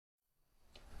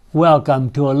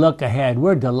Welcome to a look ahead.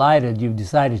 We're delighted you've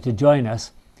decided to join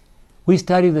us. We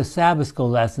study the Sabbath School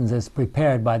lessons as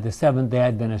prepared by the Seventh-day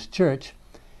Adventist Church,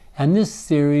 and this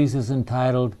series is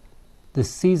entitled The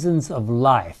Seasons of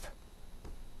Life.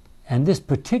 And this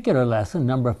particular lesson,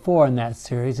 number 4 in that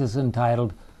series, is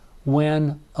entitled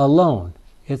When Alone.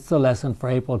 It's the lesson for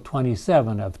April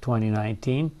 27 of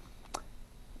 2019.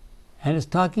 And it's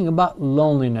talking about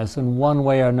loneliness in one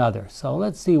way or another. So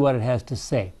let's see what it has to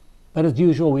say. But as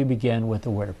usual, we begin with a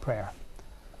word of prayer.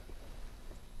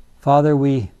 Father,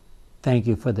 we thank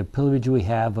you for the privilege we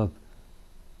have of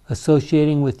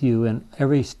associating with you in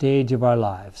every stage of our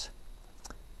lives.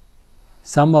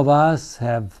 Some of us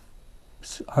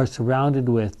are surrounded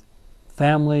with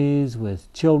families, with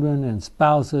children and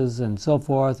spouses and so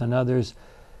forth, and others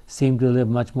seem to live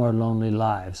much more lonely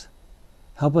lives.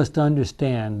 Help us to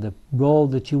understand the role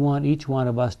that you want each one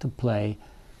of us to play,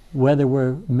 whether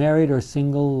we're married or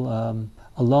single,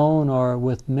 alone or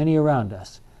with many around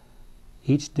us.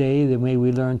 Each day that may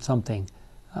we learn something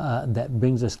that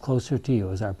brings us closer to you,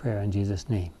 is our prayer in Jesus'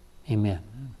 name. Amen.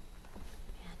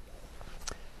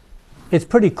 It's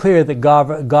pretty clear that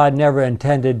God never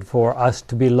intended for us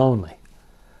to be lonely.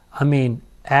 I mean,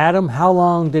 Adam, how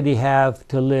long did he have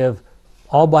to live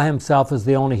all by himself as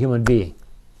the only human being?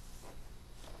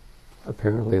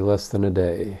 Apparently less than a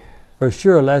day. For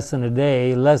sure, less than a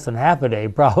day, less than half a day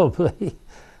probably.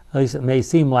 At least it may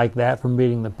seem like that from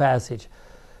reading the passage.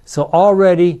 So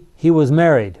already he was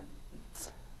married.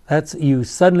 You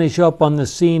suddenly show up on the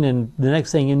scene and the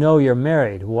next thing you know, you're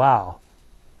married. Wow.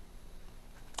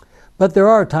 But there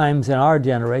are times in our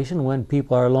generation when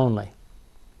people are lonely.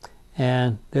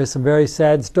 And there's some very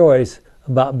sad stories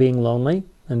about being lonely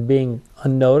and being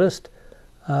unnoticed.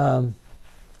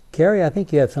 Carrie, I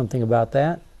think you have something about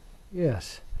that.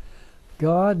 Yes.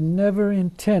 God never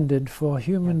intended for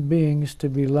human beings to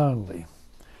be lonely.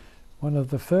 One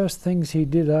of the first things he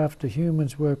did after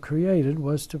humans were created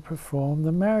was to perform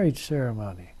the marriage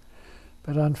ceremony.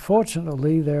 But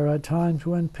unfortunately, there are times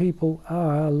when people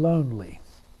are lonely.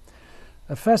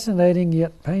 A fascinating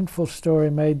yet painful story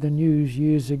made the news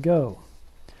years ago.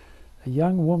 A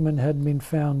young woman had been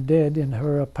found dead in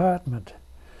her apartment.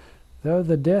 Though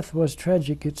the death was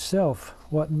tragic itself,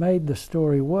 what made the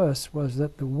story worse was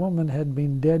that the woman had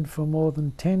been dead for more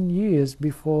than 10 years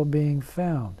before being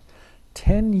found.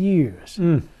 10 years.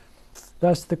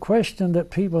 Thus the question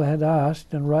that people had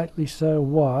asked, and rightly so,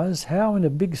 was how in a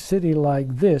big city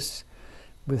like this,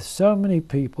 with so many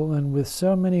people and with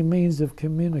so many means of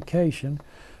communication,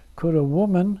 could a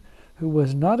woman who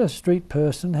was not a street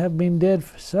person have been dead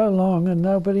for so long and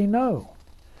nobody know?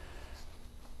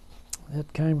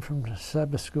 It came from the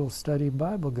Sabbath School Study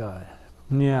Bible Guide.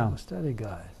 Yeah. Study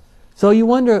Guide. So you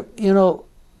wonder,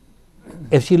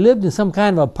 if she lived in some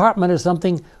kind of apartment or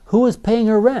something, who was paying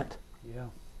her rent? Yeah.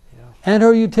 And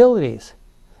her utilities?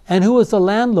 And who was the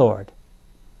landlord?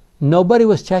 Nobody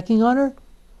was checking on her?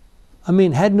 I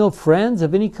mean, had no friends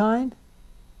of any kind?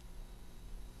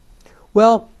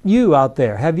 Well, you out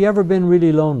there, have you ever been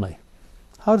really lonely?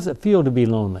 How does it feel to be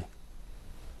lonely?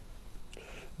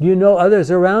 Do you know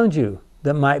others around you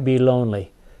that might be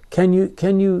lonely? Can you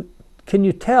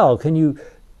tell? Can you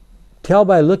tell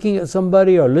by looking at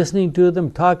somebody or listening to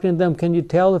them, talking to them? Can you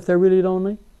tell if they're really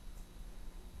lonely?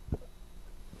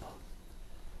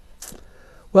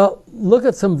 Well, look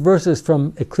at some verses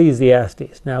from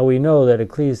Ecclesiastes. Now we know that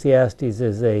Ecclesiastes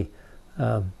is a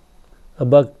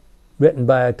book written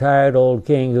by a tired old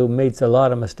king who made a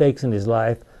lot of mistakes in his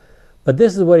life. But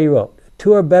this is what he wrote.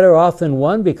 2 are better off than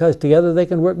one because together they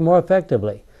can work more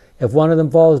effectively. If one of them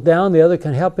falls down, the other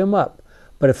can help him up.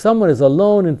 But if someone is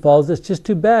alone and falls, it's just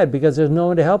too bad because there's no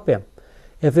one to help him.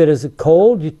 If it is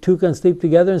cold, you 2 can sleep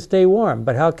together and stay warm.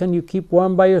 But how can you keep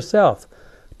warm by yourself?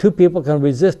 2 people can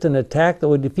resist an attack that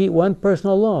would defeat one person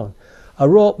alone. A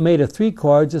rope made of 3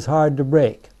 cords is hard to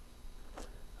break.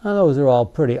 Now, those are all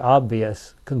pretty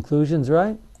obvious conclusions,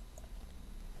 right?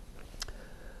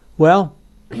 Well,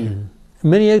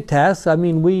 many tasks,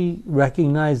 we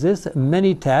recognize this,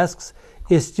 many tasks,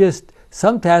 it's just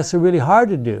some tasks are really hard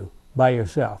to do by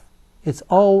yourself. It's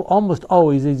almost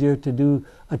always easier to do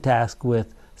a task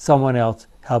with someone else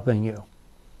helping you.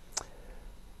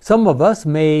 Some of us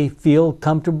may feel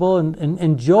comfortable and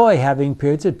enjoy having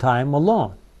periods of time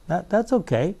alone. That's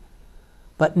okay.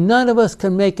 But none of us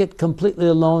can make it completely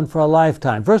alone for a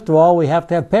lifetime. First of all, we have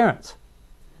to have parents.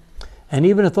 And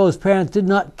even if those parents did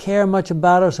not care much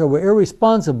about us or were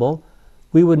irresponsible,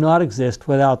 we would not exist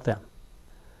without them.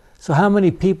 So how many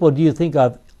people do you think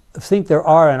there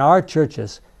are in our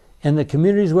churches, in the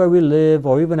communities where we live,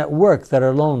 or even at work, that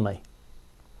are lonely?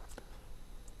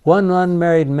 One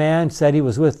unmarried man said he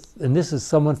was with, and this is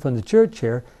someone from the church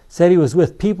here, said he was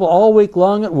with people all week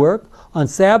long at work. On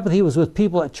Sabbath he was with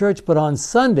people at church, but on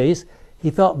Sundays he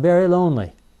felt very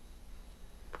lonely.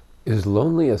 Is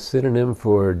lonely a synonym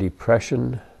for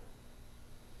depression?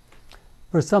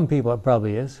 For some people it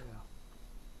probably is.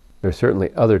 There's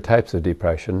certainly other types of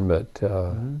depression, but...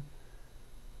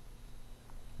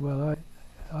 Well,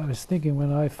 I was thinking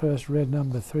when I first read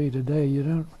number 3 today, you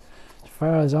don't, as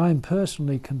far as I'm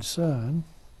personally concerned,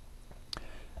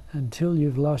 until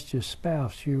you've lost your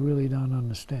spouse, you really don't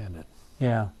understand it.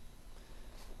 Yeah.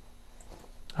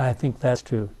 I think that's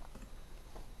true.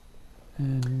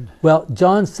 And well,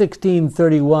 John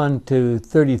 16:31 to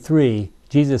 33,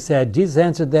 Jesus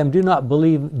answered them, do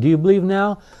you believe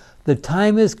now? The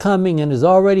time is coming and is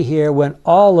already here when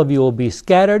all of you will be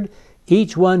scattered,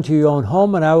 each one to your own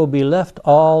home, and I will be left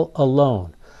all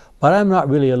alone. But I'm not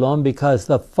really alone because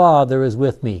the Father is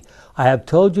with me. I have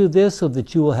told you this so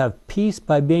that you will have peace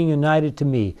by being united to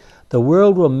me. The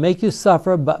world will make you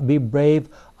suffer, but be brave.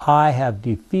 I have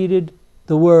defeated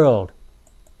the world.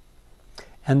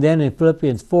 And then in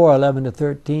Philippians 4:11 to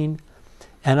 13,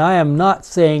 and I am not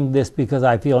saying this because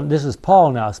I feel, this is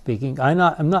Paul now speaking,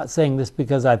 I'm not saying this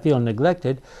because I feel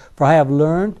neglected, for I have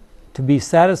learned to be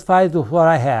satisfied with what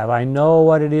I have. I know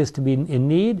what it is to be in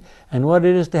need and what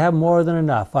it is to have more than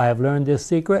enough. I have learned this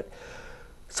secret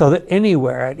so that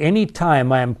anywhere, at any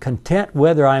time, I am content,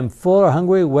 whether I am full or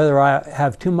hungry, whether I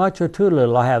have too much or too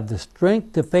little. I have the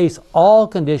strength to face all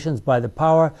conditions by the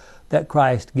power that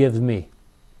Christ gives me.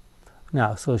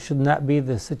 Now, so shouldn't that be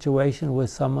the situation with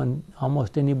someone,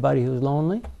 almost anybody who's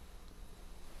lonely?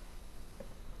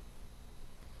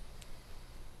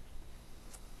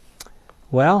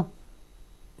 Well,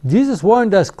 Jesus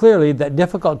warned us clearly that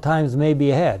difficult times may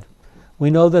be ahead. We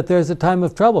know that there's a time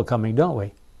of trouble coming, don't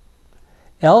we?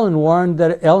 Ellen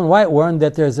White warned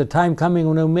that there's a time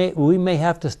coming when we may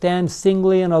have to stand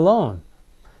singly and alone.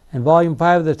 In Volume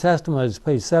 5 of the Testimonies,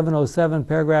 page 707,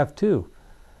 paragraph 2.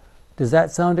 Does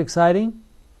that sound exciting?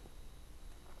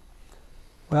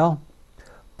 Well,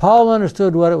 Paul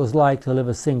understood what it was like to live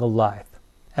a single life.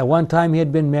 At one time he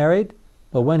had been married,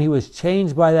 but when he was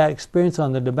changed by that experience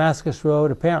on the Damascus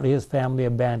Road, apparently his family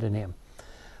abandoned him.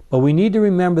 But we need to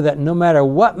remember that no matter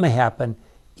what may happen,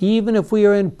 even if we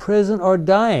are in prison or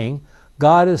dying,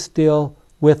 God is still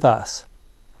with us.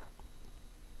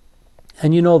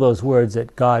 And you know those words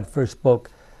that God first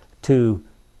spoke to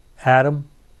Adam,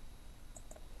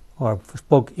 or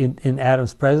spoke in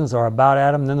Adam's presence or about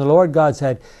Adam. Then the Lord God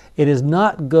said, it is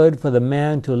not good for the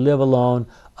man to live alone.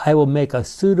 I will make a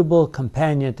suitable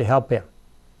companion to help him.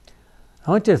 I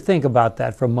want you to think about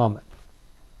that for a moment.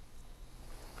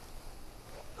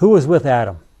 Who was with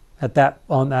Adam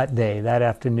on that day, that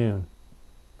afternoon?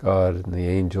 God and the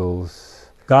angels.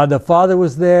 God the Father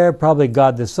was there, probably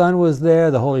God the Son was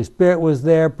there, the Holy Spirit was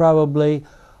there probably,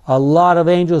 a lot of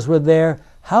angels were there.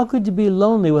 How could you be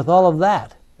lonely with all of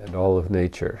that? And all of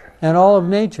nature. And all of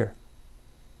nature.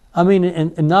 I mean,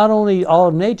 and not only all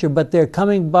of nature, but they're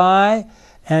coming by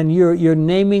and you're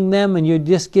naming them and you're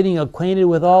just getting acquainted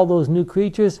with all those new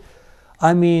creatures.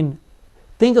 I mean,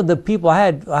 think of the people.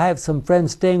 I have some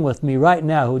friends staying with me right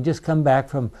now who just come back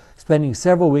from spending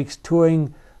several weeks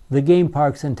touring the game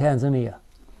parks in Tanzania.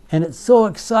 And it's so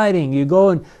exciting. You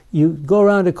go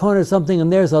around a corner or something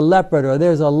and there's a leopard or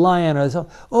there's a lion or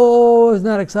something. Oh, isn't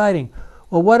that exciting?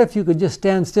 Well, what if you could just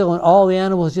stand still and all the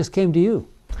animals just came to you?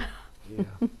 Yeah.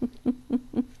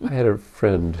 I had a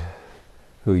friend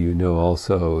who you know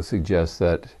also suggests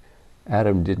that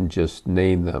Adam didn't just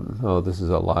name them. Oh, this is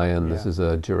a lion, this is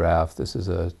a giraffe, this is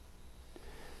an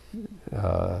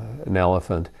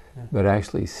elephant, but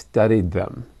actually studied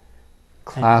them,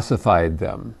 classified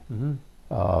them.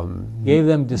 Mm-hmm. Gave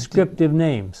them descriptive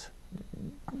names.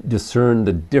 Discerned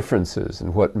the differences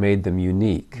and what made them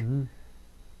unique. Mm-hmm.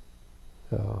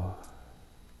 So.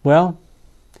 Well,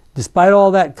 despite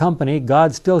all that company,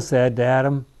 God still said to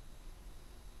Adam,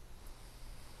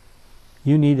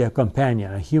 you need a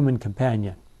companion, a human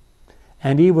companion.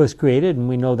 And Eve was created, and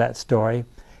we know that story.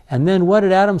 And then what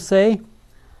did Adam say?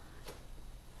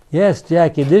 Yes,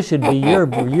 Jackie, this should be your...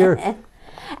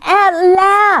 At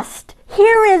last,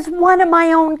 here is one of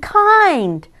my own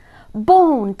kind.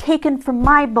 Bone taken from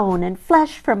my bone and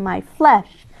flesh from my flesh.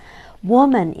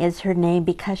 Woman is her name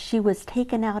because she was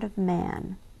taken out of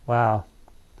man. Wow.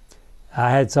 I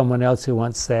had someone else who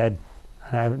once said,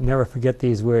 and I never forget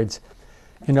these words,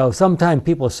 you know, sometimes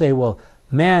people say, well,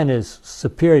 man is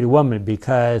superior to woman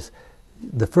because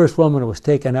the first woman was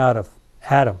taken out of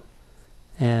Adam.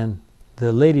 And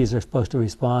the ladies are supposed to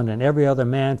respond, and every other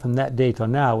man from that day till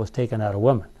now was taken out of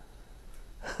woman.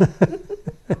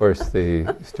 Of course,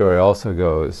 the story also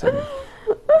goes,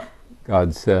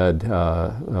 God said,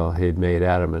 well, he'd made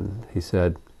Adam, and he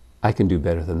said, I can do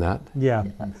better than that. Yeah.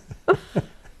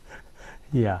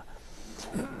 Yeah.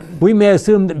 We may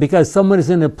assume that because someone is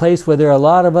in a place where there are a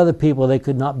lot of other people, they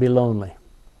could not be lonely.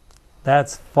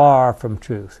 That's far from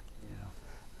truth. Yeah.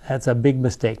 That's a big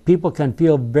mistake. People can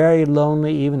feel very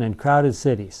lonely even in crowded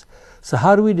cities. So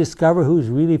how do we discover who's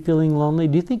really feeling lonely?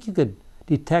 Do you think you could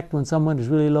detect when someone is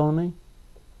really lonely?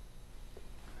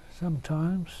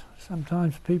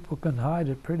 Sometimes people can hide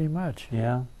it pretty much.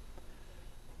 Yeah.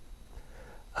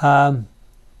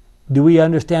 Do we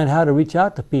understand how to reach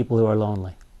out to people who are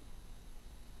lonely?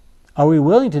 Are we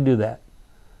willing to do that?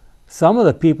 Some of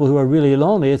the people who are really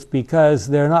lonely, it's because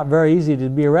they're not very easy to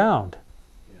be around.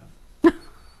 Yeah.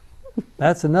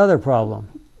 That's another problem.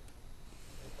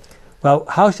 Well,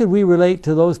 how should we relate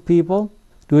to those people?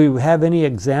 Do we have any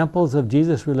examples of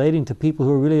Jesus relating to people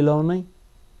who are really lonely?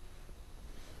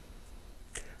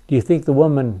 Do you think the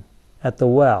woman at the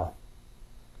well,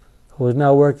 who is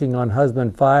now working on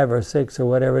husband 5 or 6 or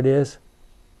whatever it is,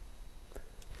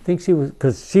 think she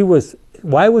was,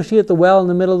 why was she at the well in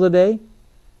the middle of the day?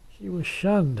 She was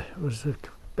shunned. It was the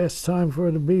best time for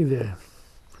her to be there.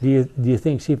 Do you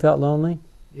think she felt lonely?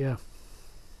 Yeah.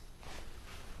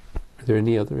 Are there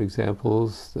any other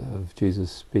examples of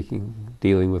Jesus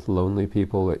dealing with lonely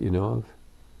people that you know of?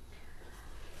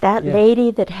 That Yes.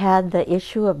 lady that had the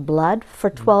issue of blood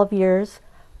for 12 years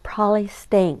probably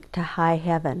stank to high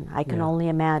heaven. I can Yeah. only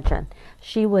imagine.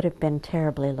 She would have been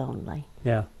terribly lonely.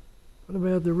 Yeah. What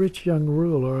about the rich young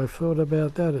ruler? I've thought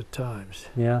about that at times.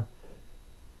 Yeah.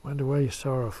 Wonder why he's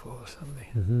sorrowful or something.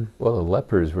 Mm-hmm. Well, the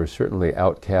lepers were certainly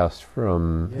outcast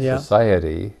from Yeah.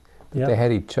 society, but Yeah. they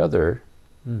had each other.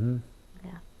 Mm-hmm.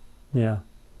 Yeah. Yeah.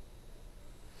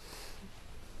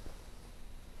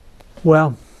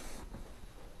 Well,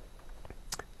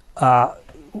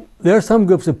 there are some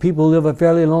groups of people who live a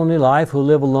fairly lonely life, who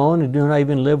live alone and do not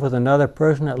even live with another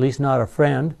person, at least not a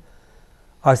friend.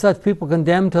 Are such people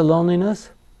condemned to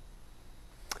loneliness?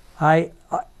 I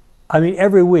mean,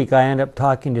 every week I end up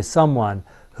talking to someone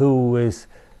who is,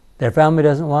 their family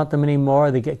doesn't want them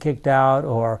anymore, they get kicked out,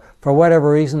 or for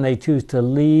whatever reason they choose to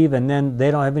leave, and then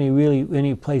they don't have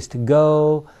any place to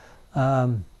go.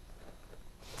 Well,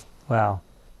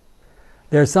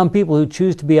 there are some people who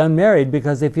choose to be unmarried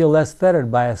because they feel less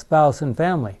fettered by a spouse and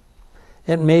family.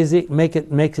 It makes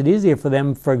it easier for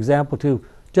them, for example, to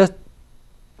just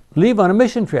leave on a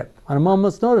mission trip on a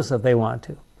moment's notice if they want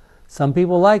to. Some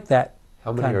people like that.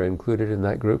 How many are included in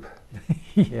that group?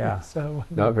 Yeah. So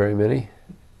Not very many.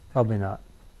 Probably not.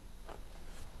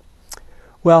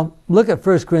 Well, look at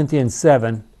 1 Corinthians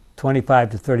 7, 25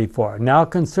 to 34. Now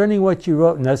concerning what you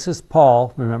wrote, and this is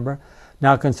Paul, remember?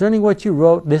 Now concerning what you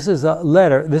wrote, this is a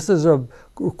letter, this is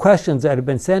questions that have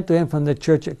been sent to him from the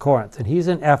church at Corinth, and he's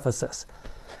in Ephesus.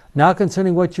 Now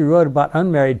concerning what you wrote about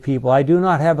unmarried people, I do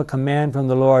not have a command from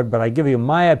the Lord, but I give you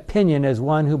my opinion as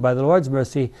one who by the Lord's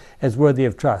mercy is worthy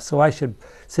of trust. So I should,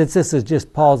 since this is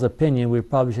just Paul's opinion, we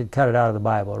probably should cut it out of the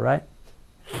Bible, right?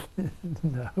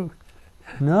 no,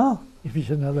 No? if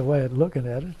there's another way of looking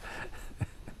at it.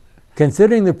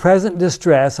 Considering the present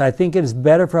distress, I think it is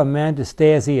better for a man to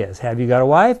stay as he is. Have you got a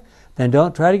wife? Then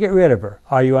don't try to get rid of her.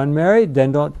 Are you unmarried?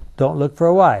 Then don't look for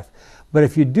a wife. But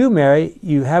if you do marry,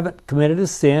 you haven't committed a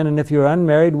sin, and if you're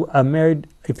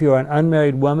if you're an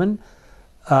unmarried woman,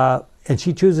 and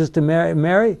she chooses to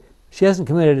marry, she hasn't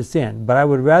committed a sin. But I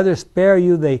would rather spare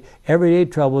you the everyday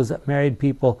troubles that married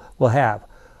people will have.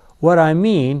 What I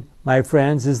mean, my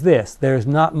friends, is this: there is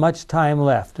not much time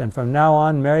left, and from now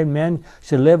on married men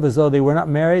should live as though they were not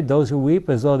married, those who weep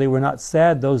as though they were not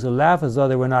sad, those who laugh as though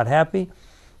they were not happy,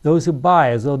 those who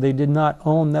buy as though they did not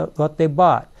own what they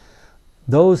bought,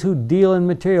 those who deal in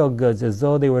material goods as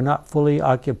though they were not fully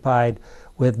occupied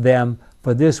with them,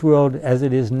 for this world as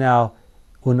it is now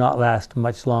will not last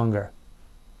much longer.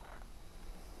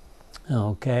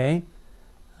 Okay.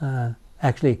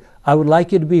 Actually, I would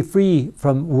like you to be free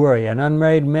from worry. An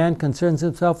unmarried man concerns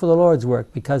himself with the Lord's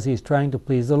work because he's trying to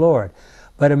please the Lord.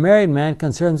 But a married man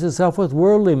concerns himself with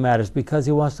worldly matters because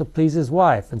he wants to please his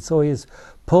wife, and so he is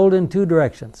pulled in two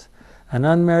directions. An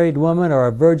unmarried woman or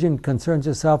a virgin concerns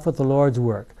herself with the Lord's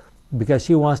work because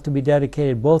she wants to be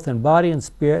dedicated both in body and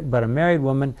spirit, but a married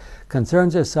woman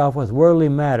concerns herself with worldly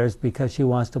matters because she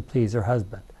wants to please her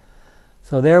husband.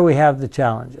 So there we have the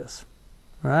challenges,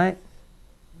 right?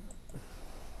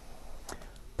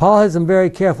 Paul has some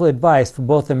very careful advice for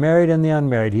both the married and the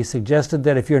unmarried. He suggested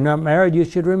that if you're not married, you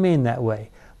should remain that way.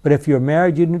 But if you're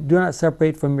married, you do not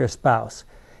separate from your spouse.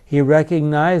 He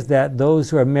recognized that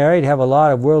those who are married have a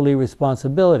lot of worldly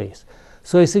responsibilities.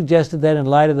 So he suggested that in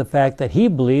light of the fact that he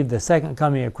believed the second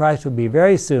coming of Christ would be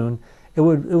very soon, it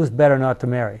was better not to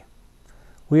marry.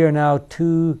 We are now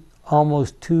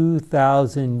almost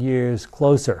 2,000 years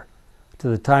closer to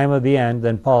the time of the end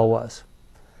than Paul was.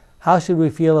 How should we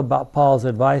feel about Paul's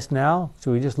advice now?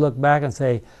 Should we just look back and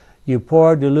say, "You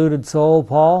poor deluded soul,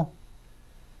 Paul"?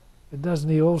 But doesn't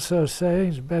he also say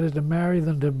it's better to marry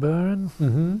than to burn?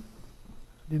 Mm-hmm.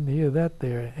 Didn't hear that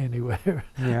there anywhere.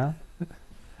 Yeah.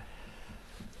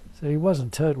 So he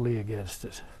wasn't totally against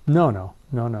it. No.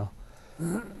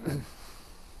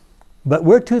 But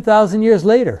we're 2,000 years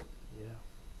later. Yeah.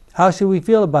 How should we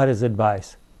feel about his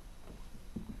advice?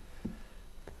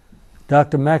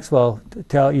 Dr. Maxwell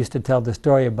used to tell the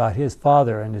story about his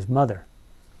father and his mother.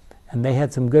 And they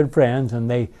had some good friends, and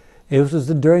it was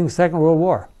during the Second World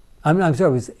War. I'm sorry,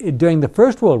 it was during the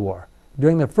First World War.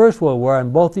 During the First World War,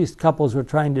 and both these couples were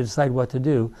trying to decide what to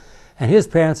do. And his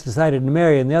parents decided to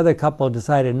marry, and the other couple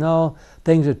decided, no,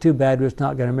 things are too bad, we're just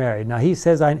not going to marry. Now, he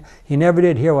says he never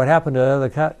did hear what happened to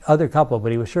the other couple,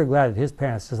 but he was sure glad that his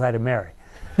parents decided to marry.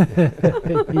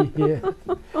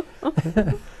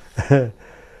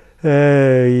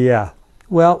 Yeah.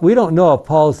 Well, we don't know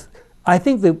if I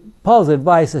think that Paul's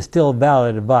advice is still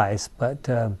valid advice, but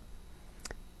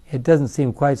it doesn't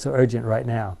seem quite so urgent right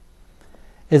now.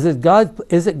 Is it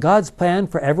God's plan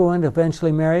for everyone to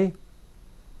eventually marry?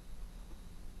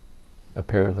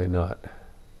 Apparently not.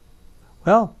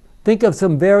 Well, think of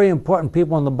some very important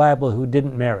people in the Bible who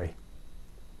didn't marry.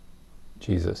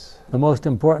 Jesus. The most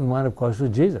important one, of course,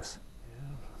 was Jesus.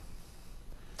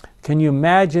 Yeah. Can you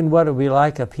imagine what it would be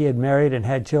like if he had married and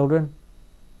had children?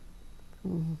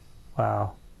 Mm-hmm.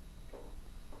 Wow.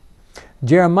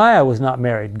 Jeremiah was not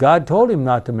married. God told him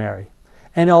not to marry.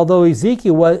 And although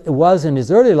Ezekiel was in his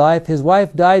early life, his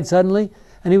wife died suddenly,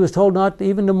 and he was told not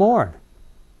even to mourn.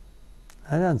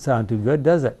 That doesn't sound too good,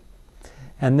 does it?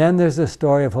 And then there's the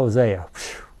story of Hosea.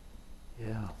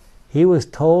 Yeah. He was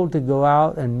told to go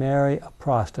out and marry a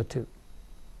prostitute.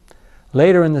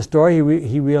 Later in the story,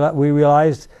 we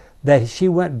realized that she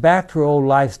went back to her old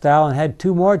lifestyle and had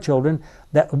 2 more children.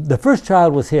 The first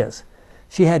child was his.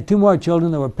 She had 2 more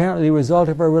children that were apparently the result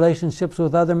of her relationships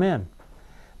with other men.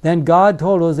 Then God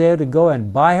told Hosea to go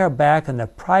and buy her back, and the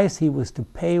price he was to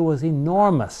pay was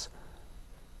enormous.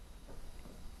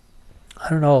 I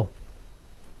don't know.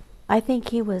 I think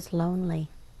he was lonely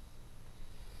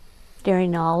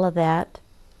during all of that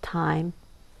time.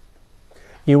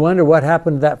 You wonder what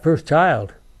happened to that first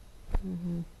child.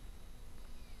 Mm-hmm.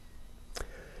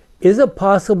 Is it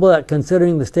possible that,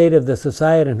 considering the state of the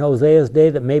society in Hosea's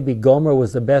day, that maybe Gomer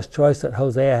was the best choice that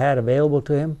Hosea had available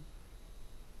to him?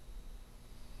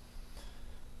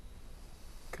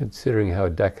 Considering how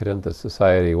decadent the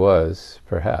society was,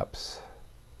 perhaps.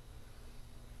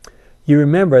 You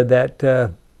remember that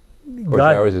of course,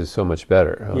 ours is so much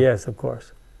better. Huh? Yes, of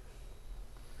course.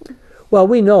 Well,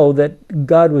 we know that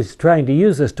God was trying to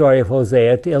use the story of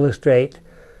Hosea to illustrate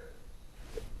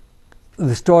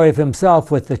the story of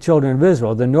himself with the children of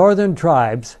Israel. The northern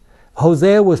tribes,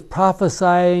 Hosea was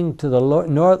prophesying to the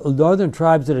northern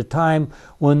tribes at a time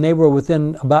when they were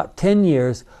within about 10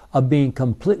 years of being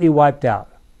completely wiped out.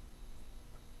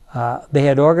 They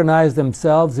had organized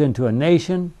themselves into a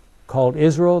nation called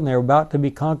Israel, and they were about to be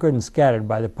conquered and scattered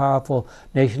by the powerful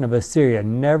nation of Assyria,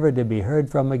 never to be heard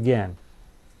from again.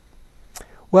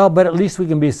 Well, but at least we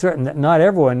can be certain that not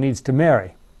everyone needs to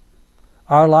marry.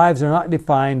 Our lives are not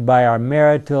defined by our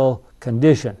marital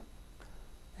condition.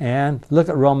 And look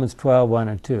at Romans 12:1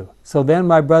 and 2. So then,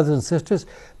 my brothers and sisters,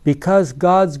 because of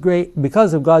God's great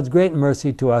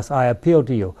mercy to us, I appeal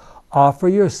to you. Offer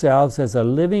yourselves as a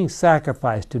living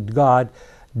sacrifice to God,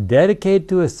 dedicated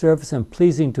to His service and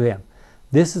pleasing to Him.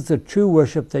 This is the true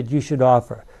worship that you should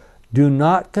offer. Do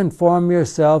not conform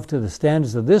yourself to the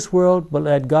standards of this world, but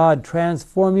let God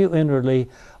transform you inwardly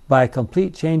by a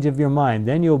complete change of your mind.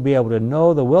 Then you'll be able to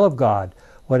know the will of God,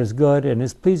 what is good and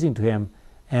is pleasing to Him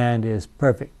and is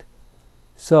perfect.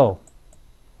 So,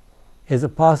 is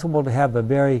it possible to have a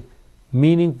very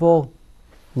meaningful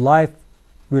life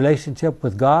relationship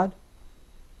with God?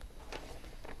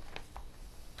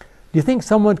 Do you think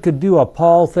someone could do a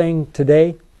Paul thing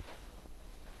today?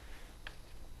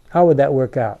 How would that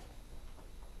work out?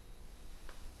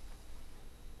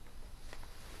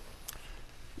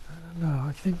 I don't know.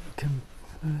 I think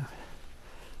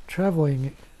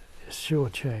traveling is sure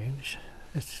change.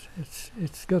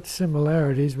 It's got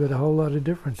similarities, but a whole lot of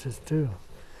differences too.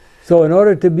 So, in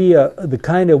order to be the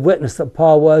kind of witness that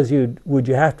Paul was, would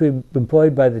you have to be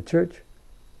employed by the church?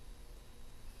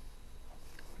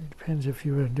 It depends if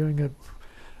you were doing it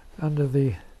under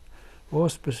the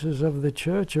auspices of the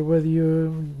church or whether you're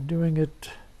doing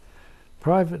it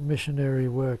private missionary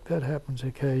work. That happens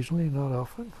occasionally, not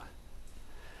often.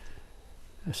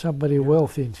 Somebody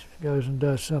wealthy goes and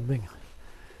does something.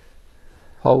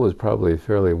 Paul was probably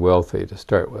fairly wealthy to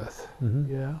start with.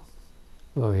 Mm-hmm. Yeah.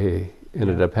 Well, he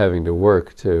ended up having to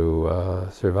work to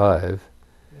survive,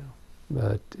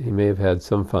 but he may have had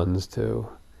some funds to.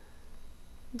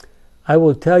 I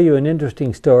will tell you an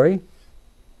interesting story.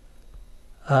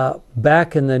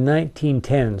 Back in the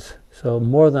 1910s, so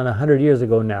more than 100 years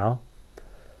ago now,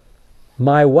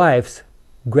 my wife's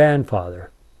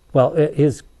grandfather, well,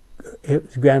 his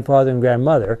grandfather and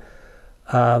grandmother,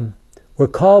 were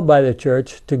called by the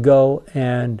church to go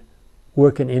and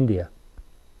work in India.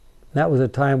 That was a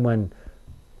time when,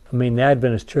 I mean, the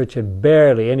Adventist church had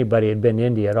barely anybody had been to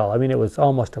India at all. I mean, it was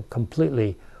almost a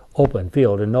completely open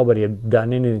field, and nobody had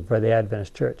done anything for the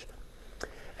Adventist church.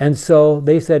 And so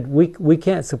they said, we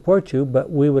can't support you, but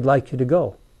we would like you to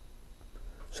go.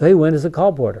 So he went as a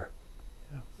colporteur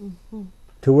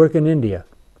to work in India,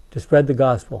 to spread the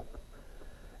gospel.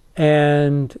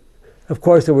 And of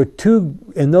course there were two,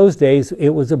 in those days it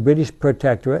was a British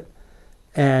protectorate,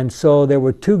 and so there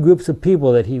were two groups of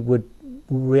people that he would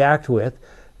react with.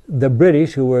 The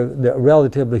British, who were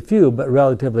relatively few but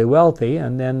relatively wealthy,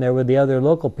 and then there were the other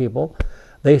local people.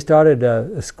 They started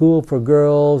a school for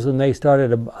girls, and they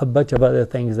started a bunch of other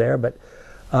things there. But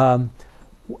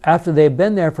after they'd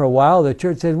been there for a while, the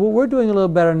church said, "Well, we're doing a little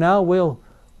better now.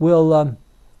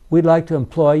 We'd like to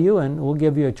employ you, and we'll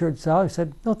give you a church salary." I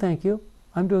said, "No, thank you.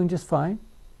 I'm doing just fine."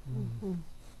 Mm-hmm.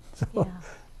 So Yeah.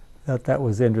 thought that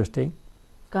was interesting.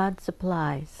 God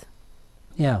supplies.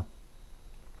 Yeah.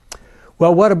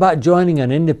 Well, what about joining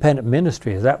an independent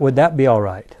ministry? Would that be all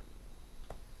right?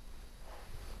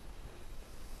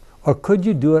 Or could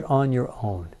you do it on your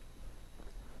own?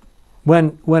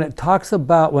 When it talks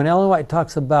about, when Ellen White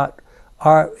talks about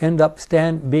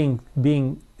standing,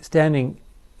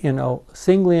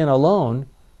 singly and alone,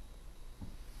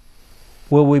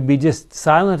 will we be just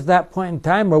silent at that point in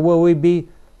time, or will we be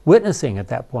witnessing at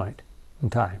that point in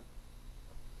time?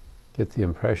 Get the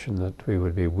impression that we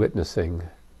would be witnessing.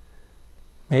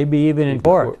 Maybe even in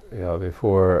court.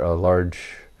 Before a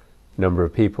large number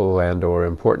of people and/or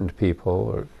important people,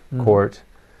 or court.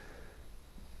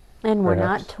 And we're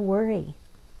Perhaps. not to worry,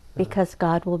 because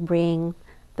God will bring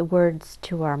the words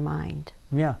to our mind,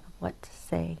 Yeah. what to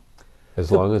say.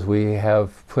 As long as we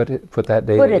have put that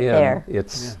data Put it in, there.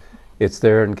 it's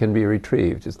there and can be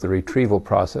retrieved. It's the retrieval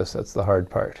process that's the hard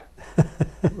part.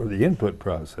 Or the input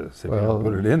process, if you Well, don't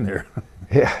put it in there.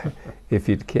 Yeah, if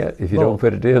you don't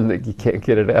put it in, you can't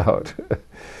get it out.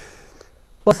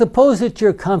 Well, suppose that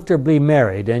you're comfortably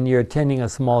married and you're attending a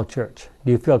small church.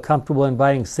 Do you feel comfortable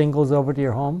inviting singles over to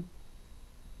your home?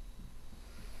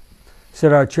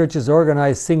 Should our churches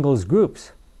organize singles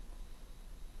groups?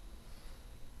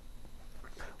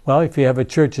 Well, if you have a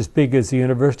church as big as the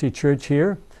university church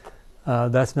here,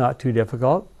 that's not too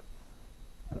difficult.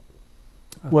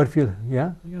 What if you,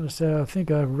 yeah? I'm going to say, I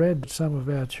think I've read some of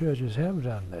our churches have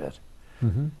done that.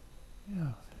 Mm-hmm.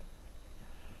 Yeah.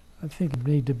 I think you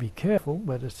need to be careful,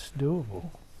 but it's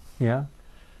doable. Yeah.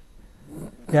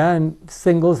 Yeah, and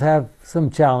singles have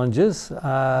some challenges.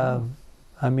 I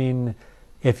mean,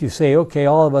 if you say, okay,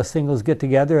 all of us singles get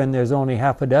together and there's only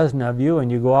half a dozen of you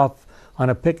and you go off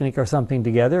on a picnic or something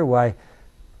together, why,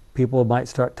 people might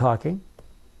start talking.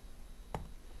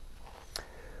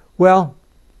 Well,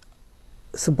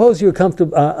 suppose you're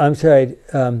comfortable,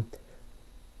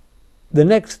 the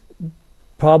next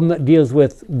problem that deals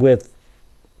with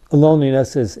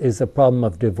loneliness is the problem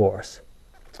of divorce.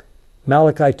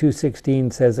 Malachi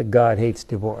 2:16 says that God hates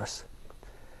divorce.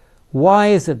 Why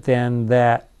is it then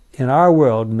that in our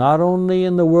world, not only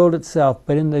in the world itself,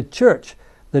 but in the church,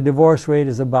 the divorce rate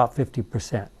is about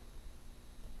 50%?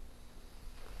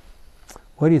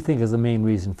 What do you think is the main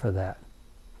reason for that?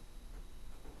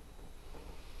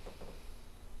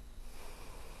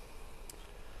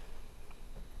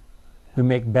 We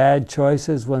make bad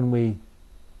choices when we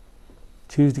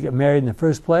choose to get married in the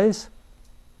first place?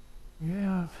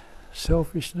 Yeah,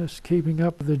 selfishness, keeping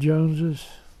up with the Joneses,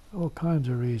 all kinds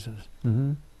of reasons.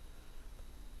 Mm-hmm.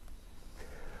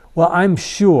 Well, I'm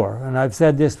sure, and I've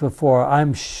said this before,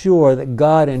 I'm sure that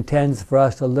God intends for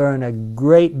us to learn a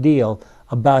great deal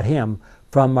about Him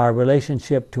from our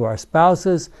relationship to our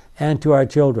spouses and to our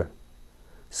children.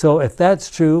 So if that's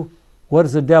true, what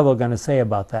is the devil going to say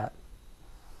about that?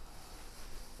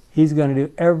 He's going to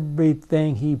do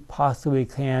everything he possibly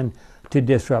can to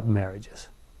disrupt marriages.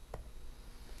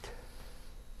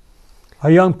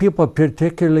 Are young people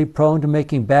particularly prone to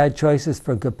making bad choices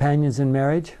for companions in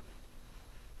marriage?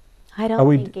 I Are don't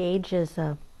we think age is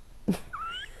a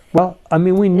Well, I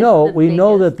mean, we the know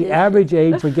that biggest the issue. average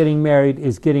age for getting married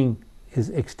is getting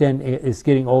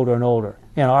older and older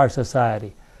in our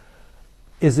society.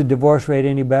 Is the divorce rate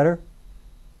any better?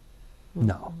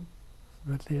 No.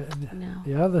 But No.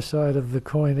 the other side of the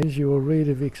coin is you will read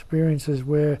of experiences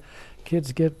where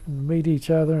kids meet each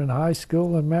other in high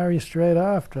school and marry straight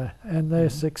after, and they're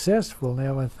successful.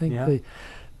 Now, I think Yeah.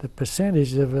 the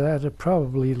percentage of that are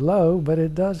probably low, but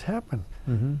it does happen.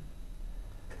 Mm-hmm.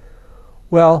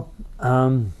 Well,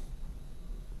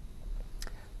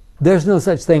 there's no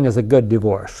such thing as a good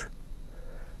divorce.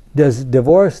 Does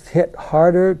divorce hit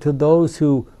harder to those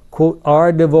who, quote,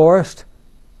 are divorced,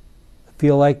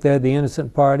 feel like they're the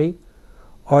innocent party?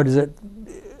 Or does it,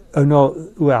 no,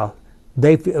 well,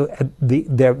 they feel,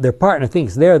 their partner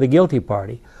thinks they're the guilty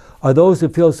party? Or those who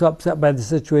feel so upset by the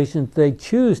situation that they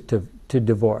choose to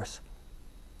divorce?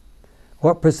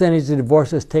 What percentage of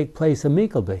divorces take place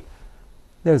amicably?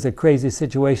 There was a crazy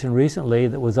situation recently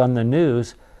that was on the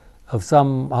news of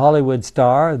some Hollywood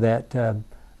star that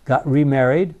got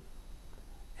remarried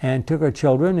and took her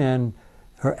children, and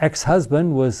her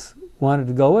ex-husband wanted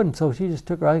to go, and so she just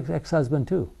took her ex-husband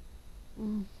too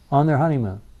on their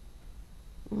honeymoon.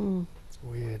 It's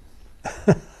weird.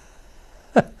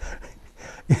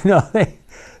 You know,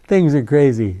 things are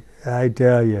crazy, I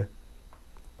tell you.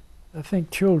 I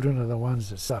think children are the ones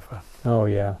that suffer. Oh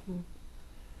yeah.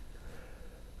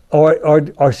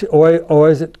 Or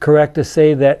is it correct to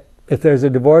say that if there's a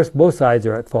divorce, both sides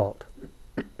are at fault?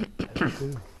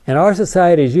 In our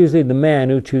society, it's usually the man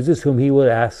who chooses whom he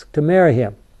will ask to marry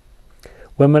him.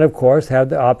 Women, of course, have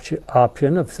the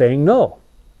option of saying no.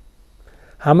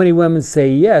 How many women say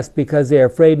yes because they are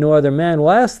afraid no other man will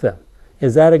ask them?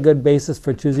 Is that a good basis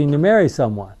for choosing to marry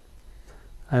someone?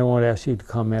 I won't ask you to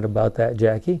comment about that,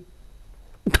 Jackie.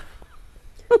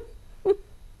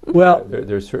 Well,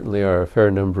 There certainly are a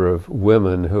fair number of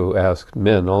women who ask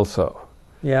men also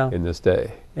yeah, in this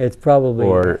day. it's probably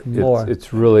Or more.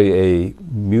 it's really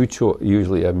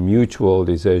usually a mutual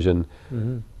decision.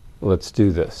 Mm-hmm. Let's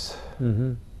do this.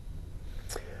 Mm-hmm.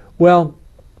 Well,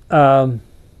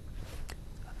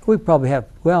 we probably have,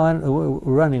 we're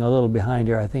running a little behind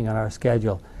here, I think, on our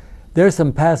schedule. There's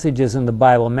some passages in the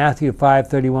Bible, Matthew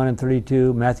 5:31 and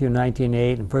 32, Matthew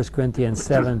 19:8, and 1 Corinthians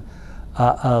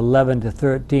 7:11 to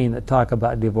 13 that talk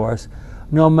about divorce.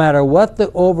 No matter what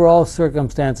the overall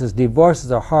circumstances,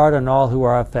 divorces are hard on all who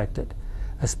are affected,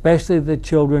 especially the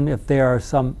children if there are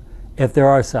some.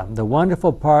 The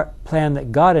wonderful plan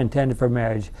that God intended for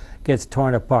marriage gets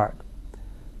torn apart.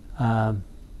 And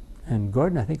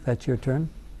Gordon, I think that's your turn.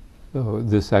 Oh,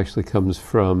 this actually comes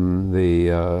from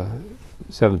the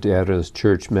Seventh-day Adventist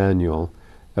Church Manual,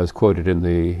 as quoted in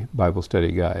the Bible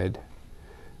Study Guide.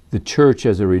 The church,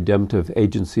 as a redemptive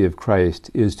agency of Christ,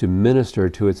 is to minister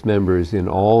to its members in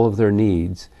all of their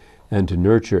needs and to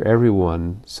nurture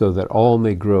everyone so that all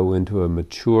may grow into a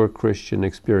mature Christian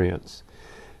experience.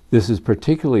 This is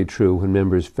particularly true when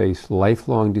members face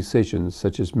lifelong decisions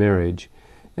such as marriage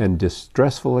and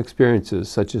distressful experiences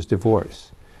such as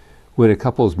divorce. When a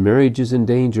couple's marriage is in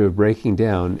danger of breaking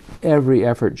down, every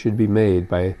effort should be made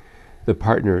by the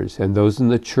partners and those in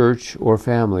the church or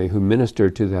family who minister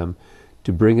to them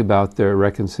to bring about their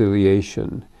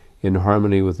reconciliation in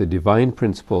harmony with the divine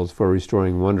principles for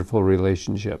restoring wonderful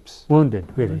relationships. Wounded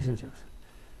relationships.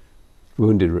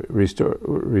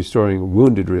 Restoring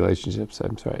wounded relationships,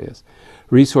 yes.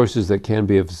 Resources that can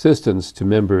be of assistance to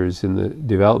members in the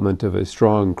development of a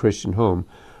strong Christian home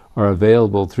are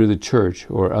available through the church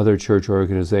or other church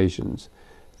organizations.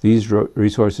 These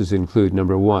resources include,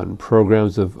 number one,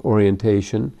 programs of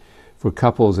orientation for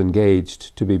couples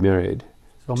engaged to be married.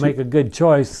 So make a good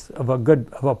choice of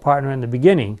a partner in the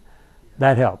beginning.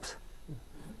 That helps.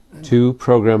 2,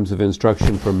 programs of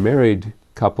instruction for married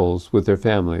couples with their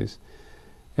families.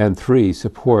 And 3,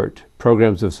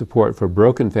 programs of support for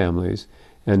broken families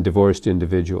and divorced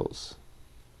individuals.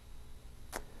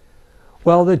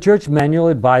 Well, the church manual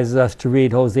advises us to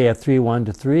read Hosea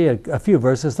 3:1-3, a few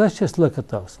verses. Let's just look at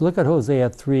those. Look at Hosea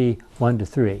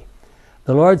 3:1-3.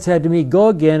 The Lord said to me, "Go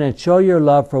again and show your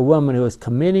love for a woman who is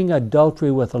committing adultery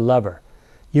with a lover.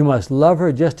 You must love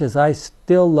her just as I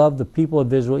still love the people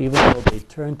of Israel, even though they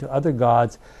turn to other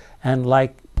gods and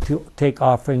like to take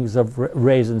offerings of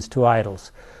raisins to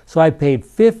idols." So I paid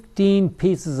 15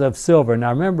 pieces of silver.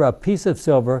 Now remember, a piece of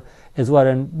silver is what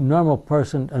a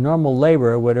normal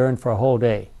laborer would earn for a whole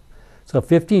day. So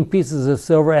 15 pieces of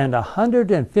silver and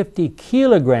 150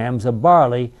 kilograms of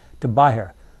barley to buy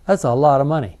her. That's a lot of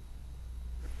money.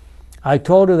 I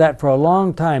told her that for a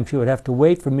long time she would have to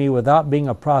wait for me without being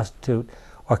a prostitute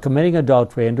or committing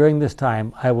adultery, and during this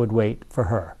time I would wait for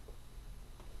her.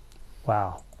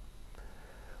 Wow.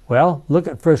 Well, look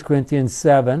at 1 Corinthians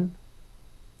 7,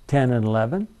 10 and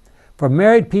 11. For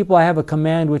married people I have a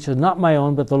command which is not my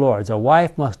own but the Lord's. A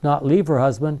wife must not leave her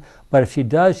husband, but if she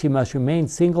does, she must remain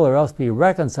single or else be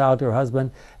reconciled to her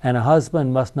husband, and a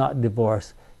husband must not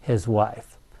divorce his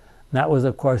wife. And that was,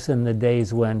 of course, in the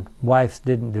days when wives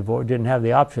didn't have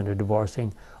the option of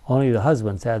divorcing. Only the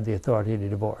husbands had the authority to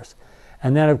divorce.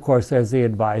 And then, of course, there's the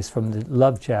advice from the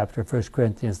love chapter, 1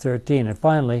 Corinthians 13. And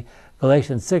finally,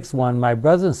 Galatians 6:1, my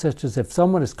brothers and sisters, if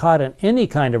someone is caught in any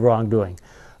kind of wrongdoing,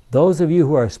 those of you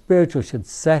who are spiritual should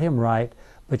set him right,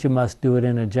 but you must do it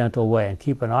in a gentle way. And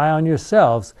keep an eye on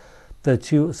yourselves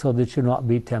so that you not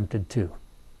be tempted too.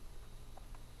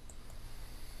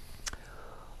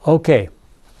 Okay.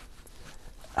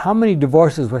 How many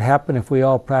divorces would happen if we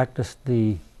all practiced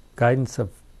the guidance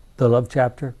of the love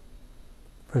chapter,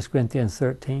 1 Corinthians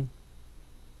 13?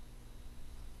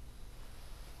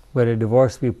 Would a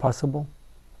divorce be possible?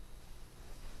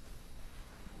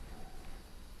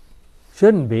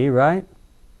 Shouldn't be, right?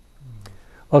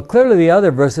 Well, clearly the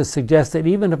other verses suggest that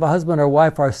even if a husband or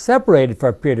wife are separated for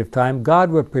a period of time,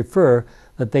 God would prefer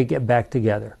that they get back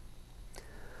together.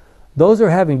 Those who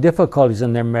are having difficulties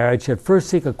in their marriage should first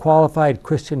seek a qualified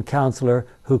Christian counselor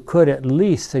who could at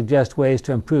least suggest ways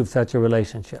to improve such a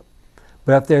relationship.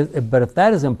 But if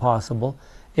that is impossible,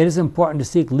 it is important to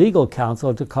seek legal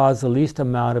counsel to cause the least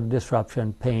amount of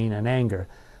disruption, pain, and anger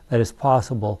that is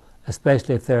possible,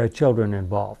 especially if there are children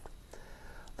involved.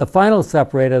 The final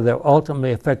separator that will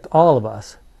ultimately affect all of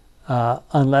us,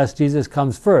 unless Jesus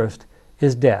comes first,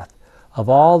 is death. Of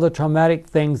all the traumatic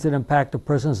things that impact a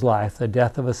person's life, the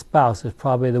death of a spouse is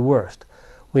probably the worst.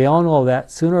 We all know that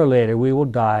sooner or later we will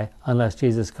die unless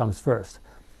Jesus comes first.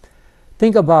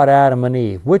 Think about Adam and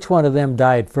Eve. Which one of them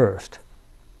died first?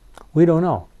 We don't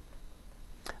know.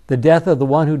 The death of the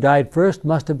one who died first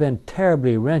must have been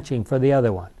terribly wrenching for the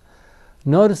other one.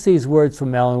 Notice these words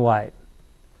from Ellen White.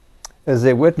 As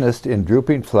they witnessed in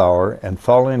drooping flower and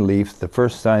falling leaf the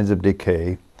first signs of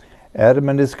decay, Adam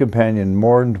and his companion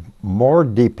mourned more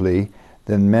deeply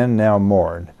than men now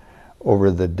mourn over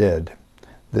the dead.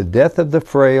 The death of the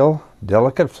frail,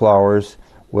 delicate flowers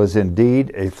was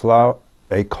indeed a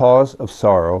cause of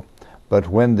sorrow, but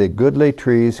when the goodly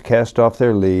trees cast off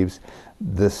their leaves,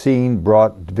 the scene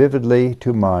brought vividly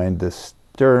to mind the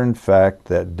stern fact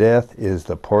that death is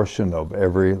the portion of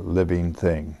every living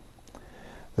thing.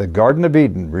 The Garden of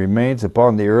Eden remained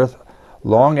upon the earth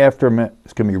long after man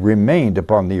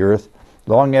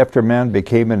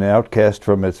became an outcast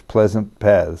from its pleasant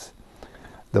paths.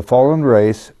 The fallen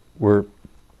race were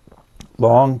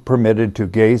long permitted to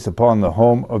gaze upon the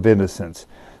home of innocence,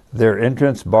 their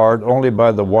entrance barred only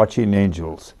by the watching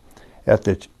angels. At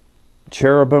the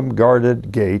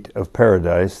cherubim-guarded gate of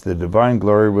paradise, the divine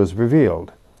glory was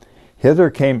revealed. Hither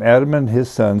came Adam and his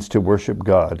sons to worship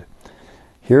God.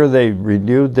 Here they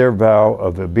renewed their vow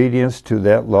of obedience to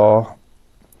that law,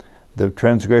 the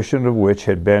transgression of which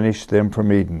had banished them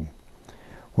from Eden.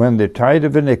 When the tide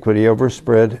of iniquity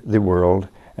overspread the world,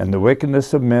 and the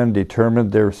wickedness of men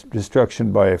determined their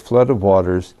destruction by a flood of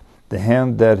waters, the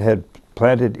hand that had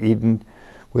planted Eden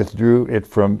withdrew it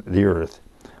from the earth.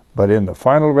 But in the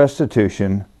final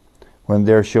restitution, when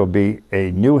there shall be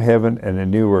a new heaven and a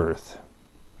new earth,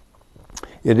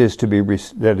 it is to be,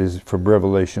 that is from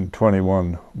Revelation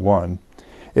 21:1,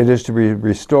 it is to be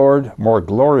restored more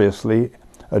gloriously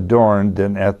adorned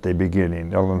than at the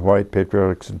beginning. Ellen White,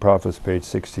 Patriarchs and Prophets, page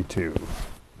 62.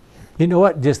 You know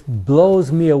what just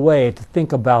blows me away to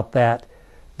think about that?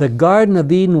 The Garden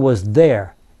of Eden was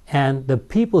there, and the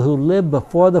people who lived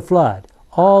before the flood,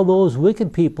 all those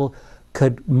wicked people,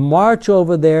 could march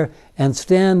over there and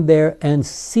stand there and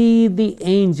see the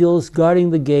angels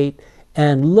guarding the gate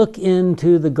and look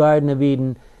into the Garden of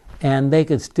Eden, and they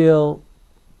could still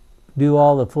do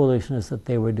all the foolishness that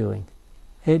they were doing.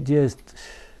 It just,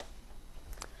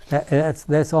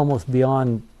 that's almost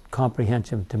beyond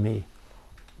comprehension to me.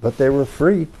 But they were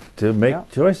free to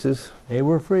make choices. They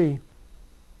were free.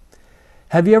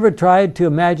 Have you ever tried to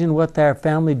imagine what their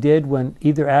family did when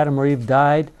either Adam or Eve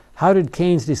died? How did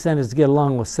Cain's descendants get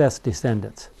along with Seth's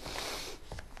descendants?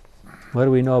 What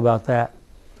do we know about that?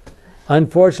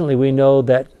 Unfortunately, we know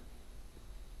that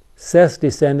Seth's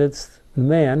descendants,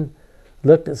 men,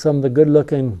 looked at some of the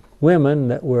good-looking women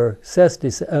that were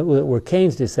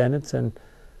Cain's descendants, and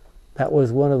that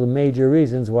was one of the major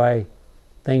reasons why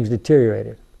things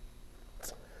deteriorated.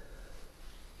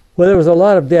 Well, there was a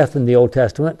lot of death in the Old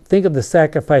Testament. Think of the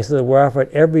sacrifices that were offered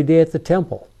every day at the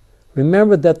temple.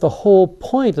 Remember that the whole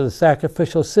point of the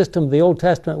sacrificial system of the Old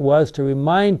Testament was to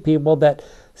remind people that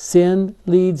sin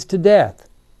leads to death.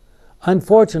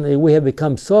 Unfortunately, we have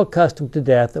become so accustomed to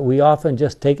death that we often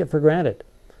just take it for granted.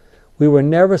 We were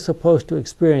never supposed to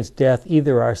experience death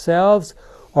either ourselves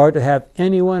or to have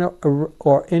anyone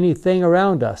or anything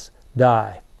around us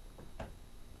die.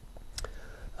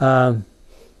 And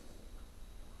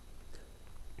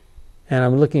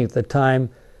I'm looking at the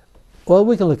time. Well,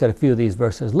 we can look at a few of these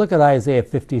verses. Look at Isaiah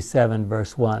 57,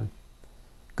 verse 1.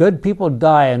 Good people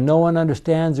die and no one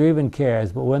understands or even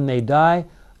cares, but when they die,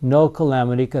 no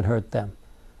calamity can hurt them.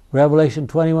 Revelation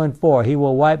 21:4, He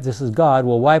will wipe, this is God,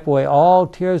 will wipe away all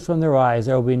tears from their eyes.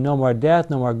 There will be no more death,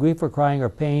 no more grief or crying or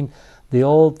pain. The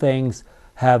old things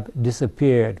have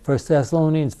disappeared. 1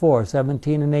 Thessalonians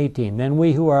 4:17 and 18. Then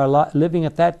we who are living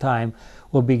at that time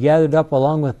will be gathered up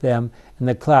along with them in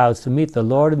the clouds to meet the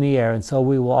Lord in the air, and so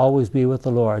we will always be with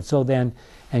the Lord. So then,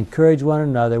 encourage one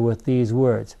another with these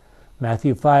words.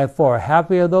 Matthew 5:4,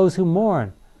 Happy are those who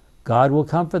mourn. God will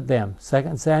comfort them.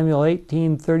 2 Samuel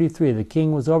 18:33, the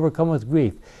king was overcome with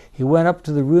grief. He went up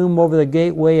to the room over the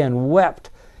gateway and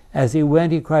wept. As he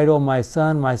went, he cried, Oh, my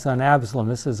son Absalom.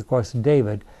 This is, of course,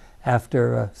 David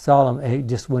after Solomon,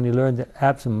 just when he learned that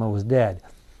Absalom was dead.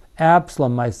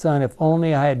 Absalom, my son, if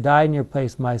only I had died in your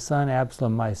place, my son,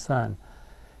 Absalom, my son.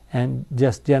 And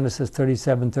just Genesis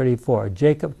 37:34.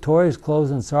 Jacob tore his clothes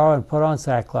in sorrow and put on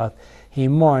sackcloth. He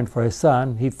mourned for his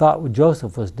son. He thought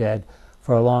Joseph was dead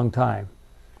for a long time.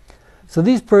 So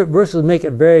these verses make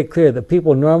it very clear that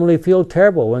people normally feel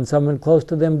terrible when someone close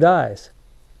to them dies.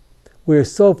 We are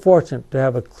so fortunate to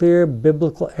have a clear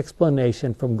biblical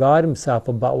explanation from God Himself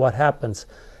about what happens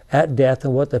at death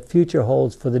and what the future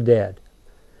holds for the dead.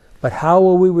 But how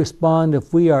will we respond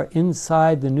if we are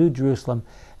inside the New Jerusalem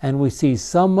and we see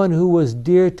someone who was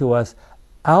dear to us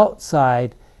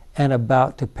outside and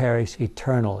about to perish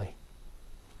eternally?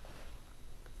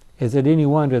 Is it any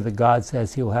wonder that God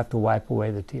says He will have to wipe away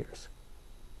the tears?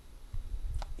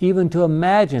 Even to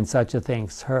imagine such a thing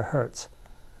hurts.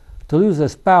 To lose a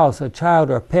spouse, a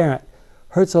child, or a parent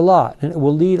hurts a lot, and it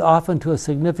will lead often to a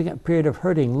significant period of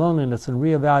hurting, loneliness, and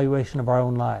reevaluation of our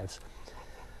own lives.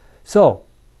 So,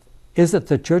 is it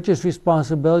the church's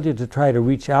responsibility to try to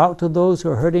reach out to those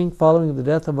who are hurting following the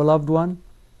death of a loved one?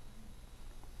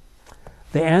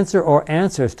 The answer or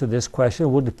answers to this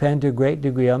question will depend to a great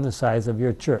degree on the size of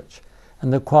your church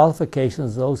and the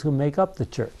qualifications of those who make up the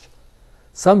church.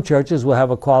 Some churches will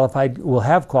have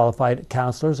qualified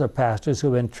counselors or pastors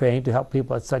who have been trained to help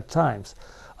people at such times.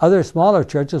 Other smaller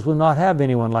churches will not have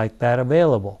anyone like that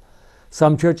available.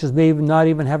 Some churches may not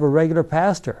even have a regular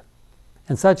pastor.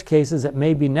 In such cases, it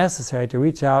may be necessary to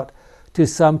reach out to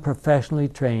some professionally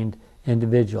trained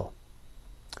individual.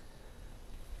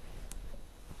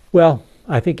 Well,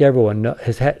 I think everyone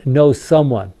knows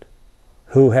someone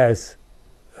who has,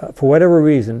 for whatever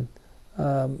reason,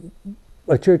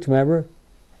 a church member,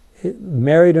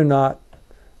 married or not,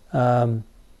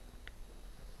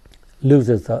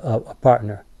 loses a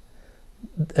partner.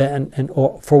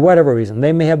 Or for whatever reason.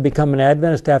 They may have become an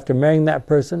Adventist after marrying that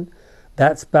person.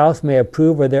 That spouse may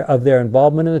approve of their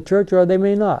involvement in the church, or they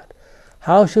may not.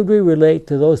 How should we relate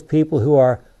to those people who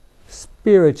are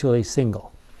spiritually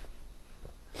single?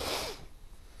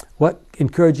 What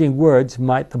encouraging words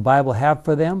might the Bible have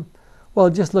for them?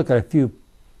 Well, just look at a few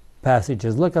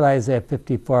passages. Look at Isaiah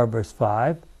 54, verse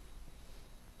 5.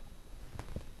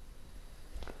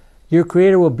 Your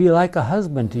Creator will be like a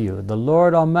husband to you. The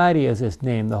Lord Almighty is His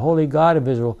name. The Holy God of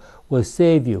Israel will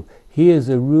save you. He is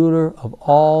the ruler of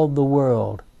all the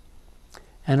world.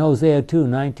 And Hosea 2,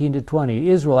 19-20.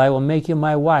 Israel, I will make you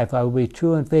my wife. I will be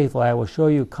true and faithful. I will show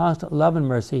you constant love and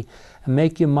mercy and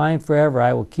make you mine forever.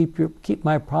 I will keep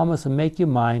my promise and make you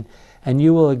mine, and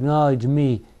you will acknowledge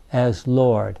me as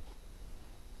Lord.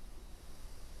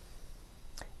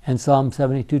 And Psalm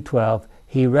 72:12.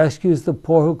 He rescues the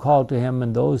poor who call to Him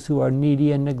and those who are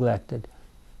needy and neglected.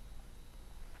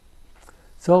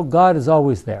 So God is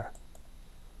always there.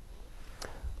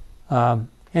 And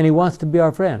He wants to be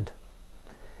our friend.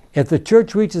 If the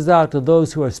church reaches out to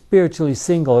those who are spiritually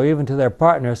single or even to their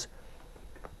partners,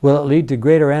 will it lead to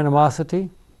greater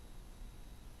animosity?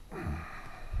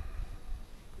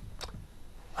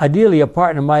 Ideally, a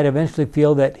partner might eventually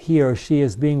feel that he or she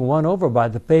is being won over by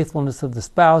the faithfulness of the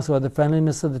spouse or the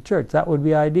friendliness of the church. That would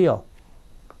be ideal.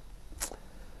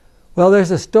 Well, there's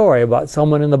a story about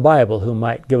someone in the Bible who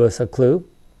might give us a clue.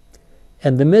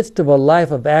 In the midst of a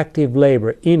life of active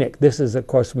labor, Enoch, this is of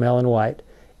course from Ellen White,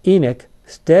 Enoch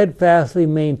steadfastly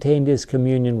maintained his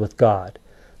communion with God.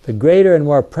 The greater and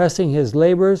more pressing his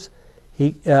labors,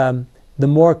 the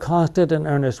more constant and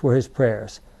earnest were his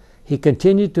prayers. He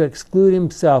continued to exclude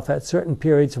himself at certain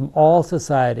periods from all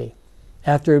society.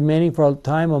 After remaining for a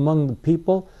time among the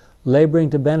people, laboring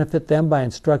to benefit them by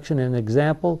instruction and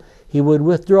example, he would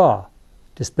withdraw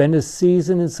to spend a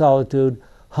season in solitude,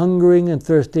 hungering and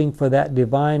thirsting for that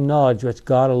divine knowledge which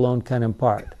God alone can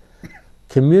impart.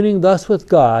 Communing thus with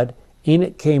God,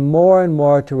 Enoch came more and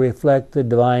more to reflect the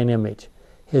divine image.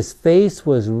 His face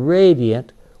was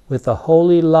radiant with a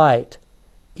holy light,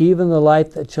 even the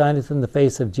light that shineth in the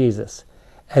face of Jesus.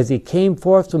 As he came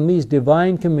forth from these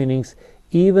divine communings,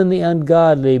 even the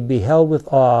ungodly beheld with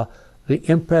awe the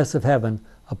impress of heaven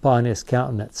upon his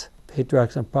countenance.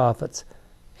 Patriarchs and Prophets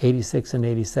 86 and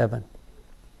 87.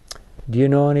 Do you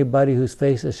know anybody whose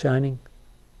face is shining?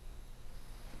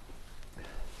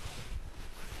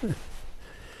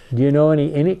 Do you know any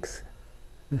Enochs?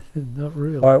 Not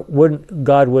really. Or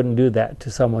God wouldn't do that to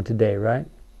someone today, right?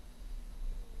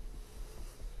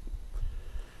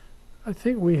 I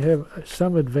think we have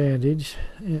some advantage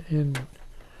in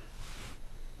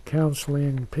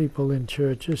counseling people in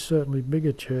churches, certainly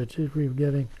bigger churches. We're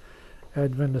getting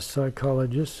Adventist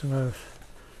psychologists, and I've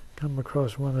come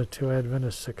across one or two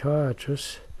Adventist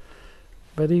psychiatrists.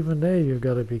 But even there, you've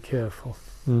got to be careful.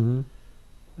 Mm-hmm.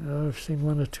 I've seen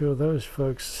one or two of those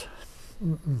folks.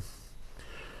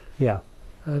 Yeah.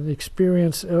 An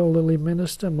experienced elderly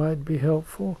minister might be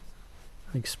helpful.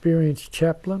 An experienced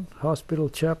chaplain, hospital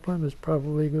chaplain, is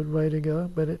probably a good way to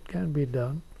go, but it can be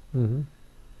done. Mm-hmm.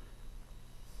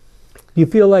 You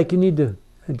feel like you need to,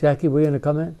 Jackie, were you going to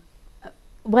comment?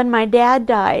 When my dad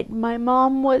died, my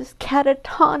mom was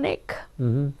catatonic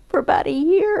Mm-hmm. for about a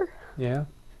year. Yeah.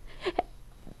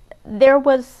 There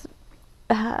was,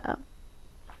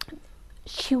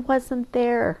 she wasn't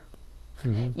there.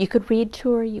 Mm-hmm. You could read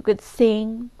to her, you could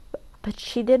sing, but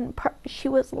she didn't, she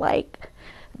was like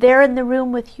there in the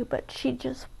room with you, but she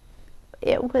just,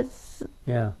 it was,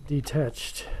 Yeah.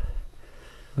 Detached.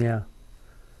 Yeah.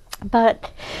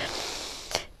 but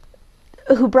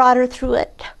who brought her through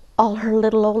it? All her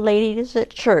little old ladies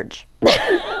at church.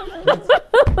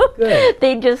 Good.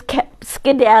 They just kept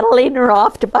skedaddling her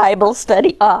off to Bible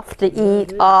study, off to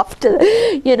eat, off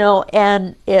to,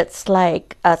 and it's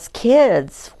like us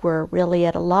kids were really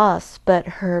at a loss, but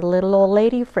her little old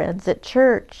lady friends at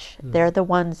church, they're the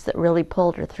ones that really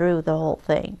pulled her through the whole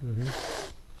thing. Mm-hmm.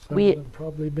 Some of them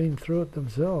probably been through it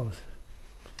themselves.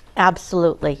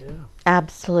 Absolutely. Yeah.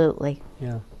 Absolutely.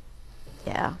 Yeah.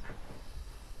 Yeah.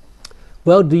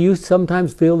 Well, do you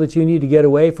sometimes feel that you need to get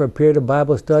away for a period of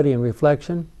Bible study and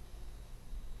reflection?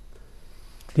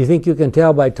 Do you think you can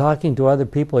tell by talking to other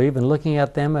people or even looking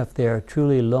at them if they are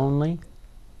truly lonely?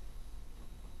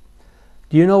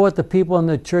 Do you know what the people in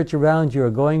the church around you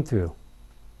are going through?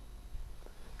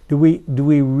 Do we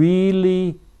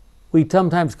really, we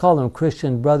sometimes call them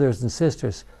Christian brothers and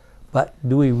sisters, but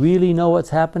do we really know what's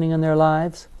happening in their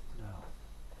lives?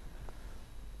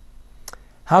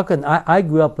 How can I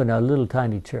grew up in a little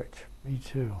tiny church. Me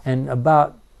too. And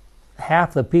about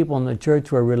half the people in the church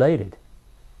were related.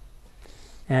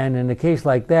 And in a case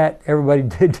like that, everybody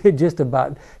did just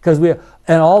about,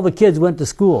 and all the kids went to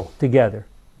school together.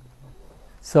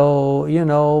 So,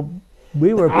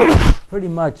 we were pretty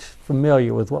much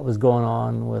familiar with what was going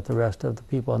on with the rest of the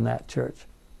people in that church.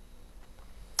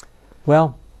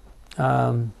 Well,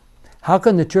 how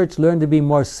can the church learn to be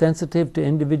more sensitive to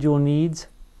individual needs?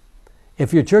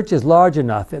 If your church is large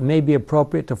enough, it may be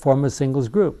appropriate to form a singles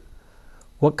group.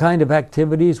 What kind of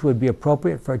activities would be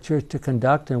appropriate for a church to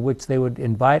conduct in which they would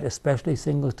invite especially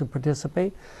singles to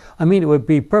participate? I mean, it would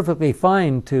be perfectly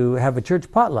fine to have a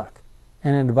church potluck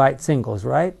and invite singles,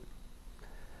 right?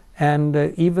 And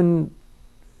even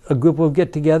a group will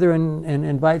get together and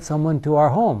invite someone to our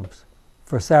homes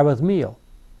for Sabbath meal.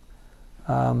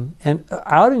 And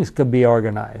outings could be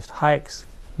organized, hikes,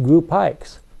 group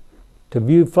hikes, to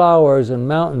view flowers and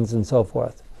mountains and so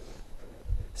forth.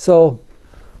 So,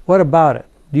 what about it?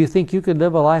 Do you think you could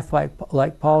live a life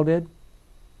like Paul did?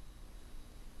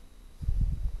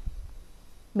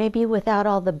 Maybe without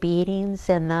all the beatings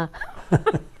and the,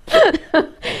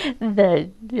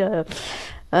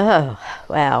 oh,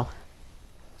 wow.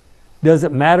 Does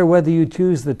it matter whether you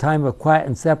choose the time of quiet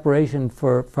and separation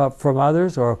from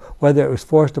others, or whether it was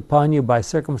forced upon you by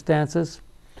circumstances?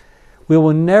 We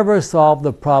will never solve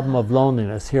the problem of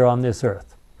loneliness here on this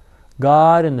earth.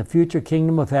 God in the future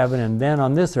kingdom of heaven and then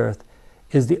on this earth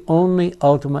is the only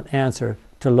ultimate answer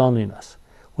to loneliness.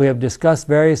 We have discussed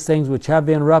various things which have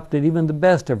interrupted even the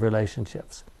best of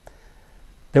relationships.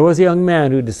 There was a young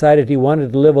man who decided he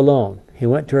wanted to live alone. He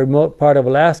went to a remote part of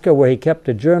Alaska where he kept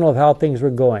a journal of how things were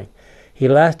going. He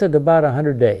lasted about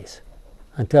 100 days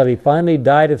until he finally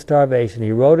died of starvation.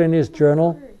 He wrote in his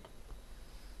journal,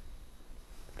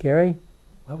 Gary?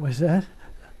 What was that?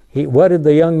 What did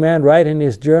the young man write in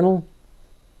his journal?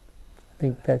 I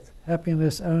think that's...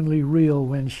 Happiness only real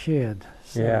when shared.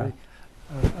 So Yeah.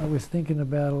 I was thinking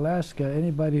about Alaska.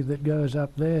 Anybody that goes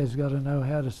up there has got to know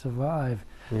how to survive.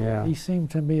 Yeah. He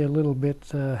seemed to me a little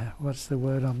bit, what's the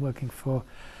word I'm looking for?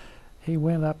 He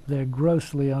went up there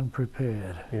grossly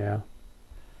unprepared. Yeah.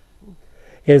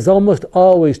 It is almost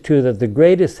always true that the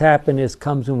greatest happiness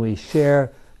comes when we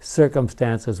share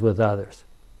circumstances with others.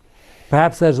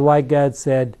 Perhaps that's why God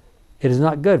said, it is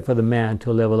not good for the man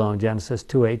to live alone, Genesis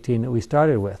 2:18 that we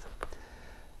started with.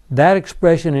 That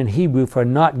expression in Hebrew for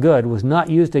not good was not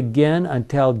used again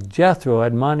until Jethro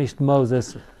admonished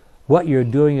Moses, what you're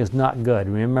doing is not good.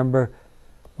 Remember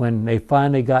when they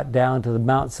finally got down to the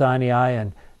Mount Sinai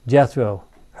and Jethro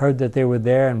heard that they were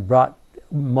there and brought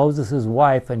Moses'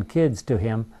 wife and kids to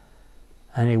him,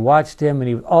 and he watched him, and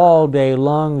he was all day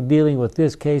long dealing with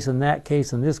this case and that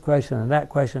case and this question and that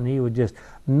question. He would just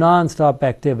non-stop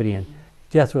activity, and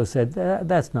Jethro said,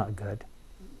 that's not good.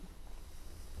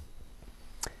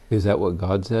 Is that what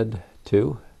God said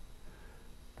too?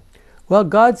 Well,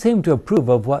 God seemed to approve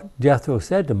of what Jethro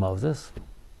said to Moses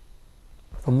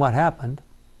from what happened.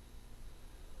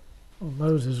 Well,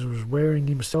 Moses was wearing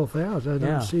himself out. I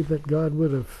don't see that God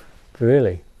would have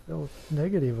Really? felt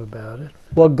negative about it.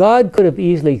 Well, God could have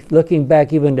easily, looking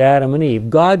back even to Adam and Eve,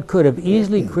 God could have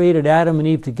easily created Adam and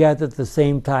Eve together at the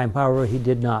same time. However, he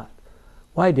did not.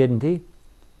 Why didn't he?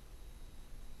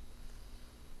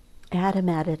 Adam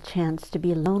had a chance to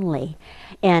be lonely.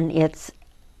 And it's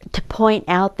to point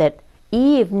out that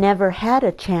Eve never had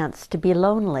a chance to be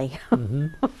lonely.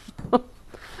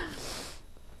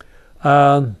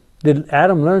 Did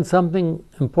Adam learn something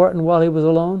important while he was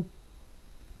alone?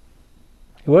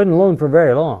 He wasn't alone for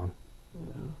very long.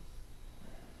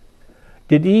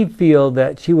 Did Eve feel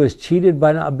that she was cheated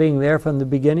by not being there from the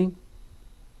beginning?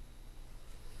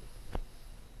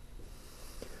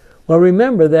 Well,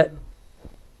 remember that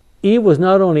Eve was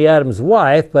not only Adam's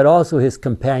wife, but also his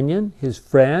companion, his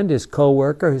friend, his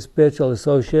co-worker, his spiritual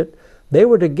associate. They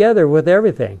were together with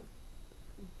everything.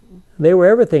 They were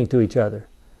everything to each other.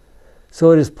 So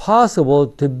it is possible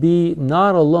to be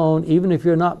not alone even if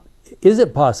you're not... Is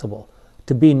it possible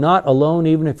to be not alone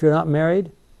even if you're not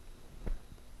married?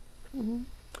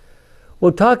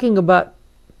 Well, talking about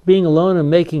being alone and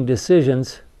making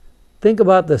decisions, think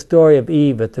about the story of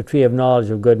Eve at the tree of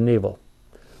knowledge of good and evil.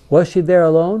 Was she there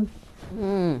alone?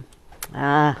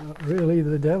 Really,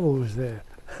 the devil was there.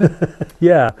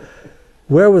 Yeah.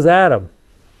 Where was Adam?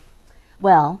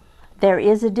 Well, there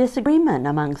is a disagreement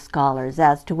among scholars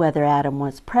as to whether Adam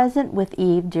was present with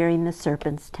Eve during the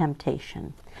serpent's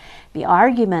temptation. The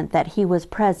argument that he was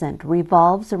present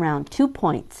revolves around 2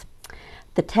 points.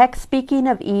 The text speaking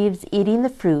of Eve's eating the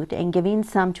fruit and giving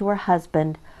some to her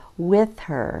husband with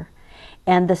her,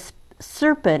 and the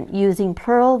serpent using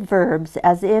plural verbs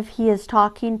as if he is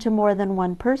talking to more than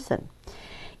one person.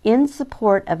 In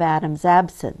support of Adam's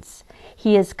absence,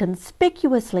 he is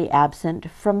conspicuously absent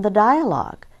from the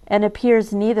dialogue and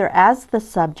appears neither as the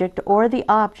subject or the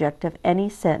object of any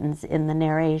sentence in the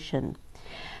narration.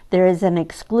 There is an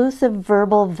exclusive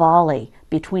verbal volley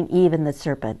between Eve and the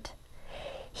serpent.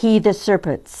 He, the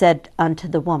serpent, said unto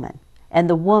the woman, and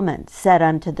the woman said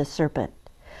unto the serpent.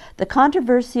 The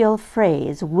controversial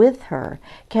phrase, with her,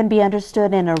 can be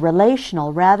understood in a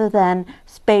relational rather than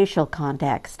spatial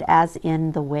context, as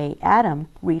in the way Adam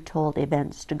retold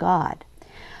events to God.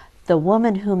 The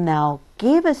woman whom thou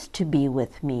gavest to be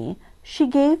with me, she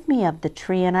gave me of the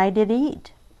tree, and I did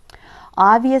eat.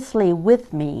 Obviously,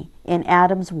 with me, in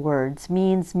Adam's words,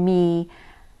 means me,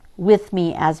 with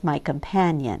me as my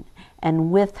companion,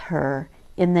 and with her,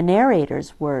 in the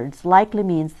narrator's words, likely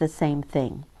means the same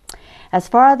thing. As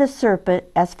far as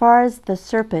the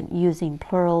serpent using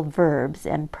plural verbs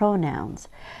and pronouns,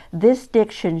 this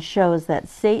diction shows that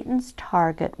Satan's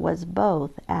target was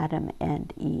both Adam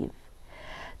and Eve.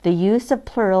 The use of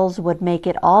plurals would make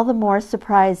it all the more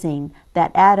surprising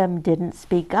that Adam didn't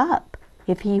speak up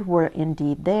if he were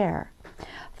indeed there.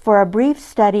 For a brief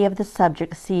study of the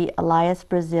subject, see Elias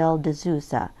Brazil de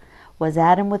Souza, Was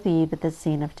Adam with Eve at the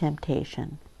scene of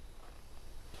temptation?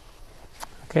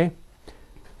 Okay.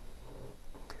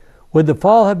 Would the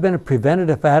fall have been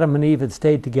prevented if Adam and Eve had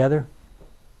stayed together?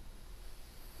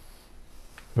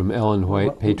 From Ellen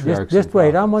White, Patriarchs. Just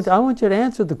wait. I want you to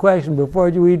answer the question before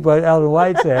you read what Ellen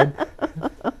White said.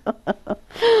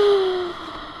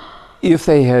 If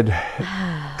they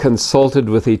had consulted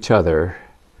with each other,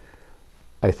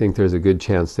 I think there's a good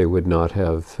chance they would not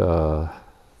have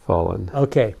fallen.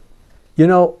 Okay. You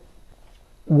know,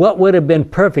 what would have been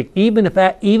perfect, even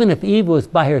if Eve was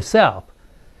by herself,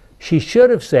 she should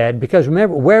have said, because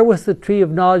remember, where was the tree of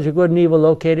knowledge of good and evil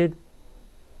located?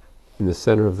 In the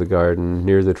center of the garden,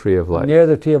 near the tree of life. Near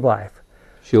the tree of life.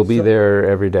 She'll be there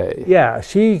every day. Yeah,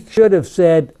 she should have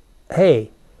said,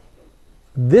 hey,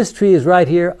 this tree is right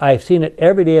here. I've seen it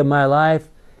every day of my life.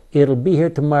 It'll be here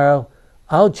tomorrow.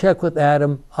 I'll check with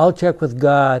Adam. I'll check with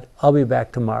God. I'll be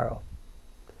back tomorrow.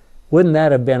 Wouldn't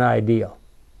that have been ideal?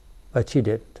 But she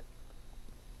didn't.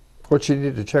 What she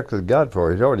needed to check with God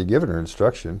for? He'd already given her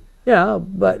instruction. Yeah,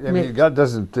 but I mean, God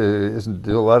isn't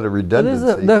do a lot of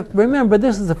redundancy. Remember,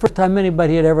 this is the first time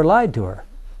anybody had ever lied to her.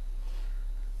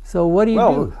 So what do you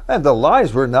do? And the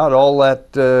lies were not all that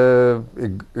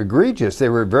egregious. They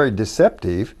were very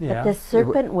deceptive. Yeah. But the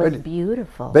serpent was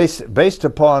beautiful. Based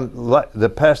upon the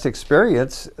past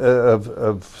experience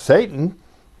of Satan,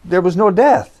 there was no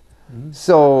death. Mm-hmm.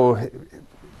 So,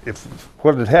 if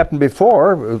what had happened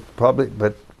before, probably,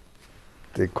 but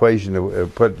the equation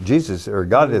put Jesus or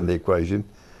God in the equation,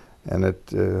 and it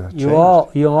changed. You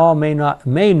all may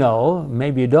know,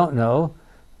 maybe you don't know,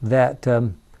 that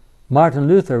Martin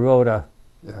Luther wrote a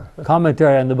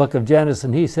commentary on the book of Genesis,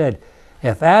 and he said,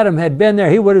 if Adam had been there,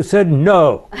 he would have said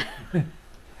no.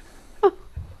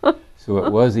 So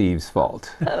it was Eve's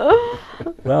fault.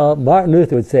 Well, Martin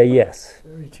Luther would say yes.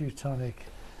 Very Teutonic.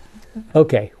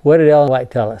 Okay, what did Ellen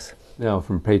White tell us? Now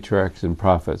from Patriarchs and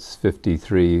Prophets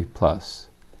 53 plus.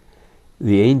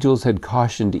 The angels had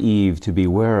cautioned Eve to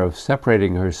beware of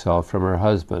separating herself from her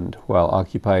husband while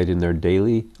occupied in their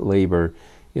daily labor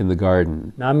in the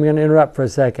garden. Now I'm going to interrupt for a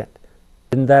second.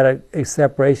 Didn't that a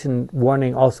separation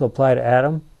warning also apply to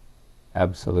Adam?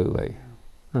 Absolutely.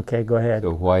 Okay, go ahead.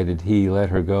 So why did he let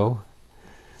her go?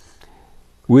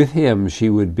 With him she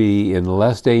would be in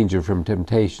less danger from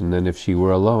temptation than if she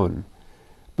were alone.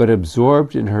 But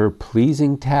absorbed in her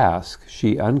pleasing task,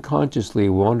 she unconsciously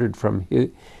wandered from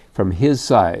his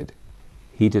side.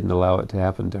 He didn't allow it to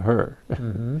happen to her.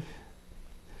 Mm-hmm.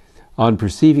 On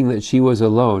perceiving that she was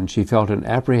alone, she felt an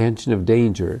apprehension of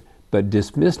danger, but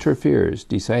dismissed her fears,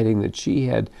 deciding that she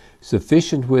had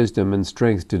sufficient wisdom and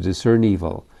strength to discern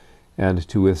evil and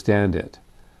to withstand it.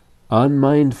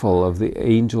 Unmindful of the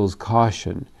angel's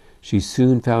caution, she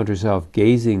soon found herself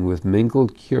gazing with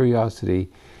mingled curiosity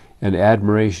and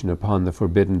admiration upon the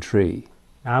forbidden tree.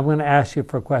 Now I'm going to ask you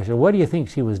for a question. What do you think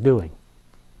she was doing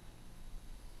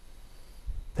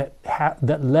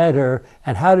that led her,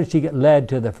 and how did she get led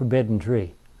to the forbidden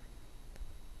tree?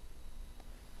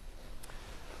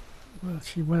 Well,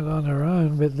 she went on her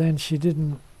own, but then she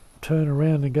didn't turn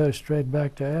around and go straight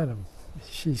back to Adam.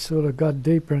 She sort of got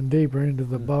deeper and deeper into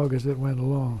the bog as it went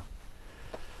along.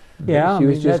 Yeah, she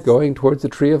was just going towards the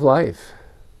tree of life.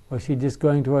 Was she just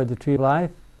going toward the tree of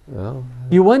life? Well,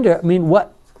 you wonder. I mean,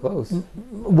 what? Close.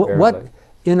 What?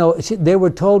 You know, they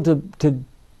were told to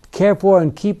care for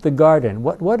and keep the garden.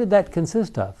 What did that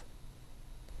consist of?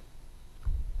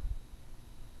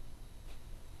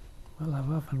 Well,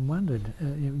 I've often wondered.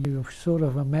 You sort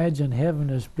of imagine heaven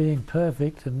as being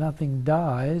perfect and nothing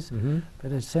dies, mm-hmm.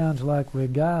 but it sounds like we're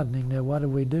gardening. Now, what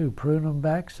do? Prune them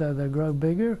back so they grow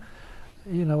bigger?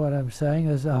 You know what I'm saying?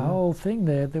 There's a whole thing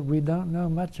there that we don't know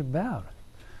much about.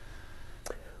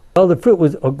 Well, the fruit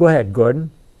was... Oh, go ahead,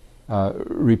 Gordon.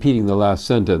 Repeating the last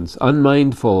sentence,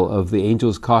 unmindful of the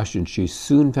angel's caution, she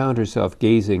soon found herself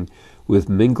gazing with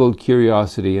mingled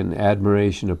curiosity and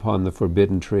admiration upon the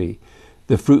forbidden tree.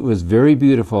 The fruit was very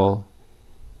beautiful,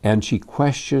 and she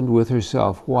questioned with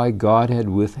herself why God had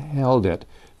withheld it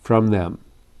from them.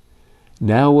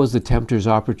 Now was the tempter's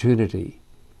opportunity.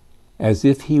 As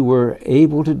if he were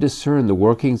able to discern the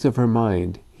workings of her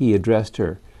mind, he addressed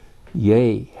her,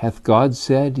 Yea, hath God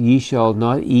said, Ye shall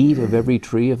not eat of every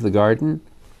tree of the garden?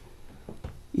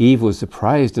 Eve was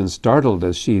surprised and startled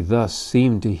as she thus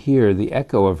seemed to hear the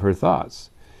echo of her thoughts.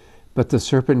 But the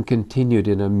serpent continued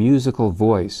in a musical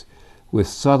voice, with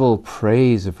subtle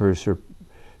praise of her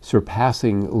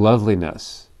surpassing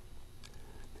loveliness.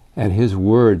 And his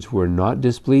words were not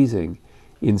displeasing.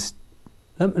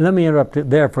 Let me interrupt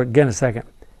there for again a second.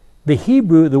 The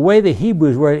Hebrew, the way the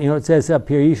Hebrews were, it says up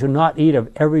here, you shall not eat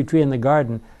of every tree in the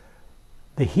garden.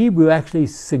 The Hebrew actually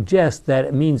suggests that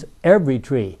it means every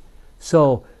tree.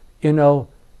 So,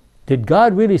 did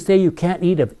God really say you can't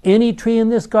eat of any tree in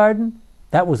this garden?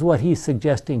 That was what he's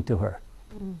suggesting to her.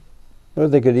 Well,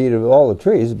 they could eat of all the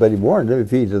trees, but he warned them,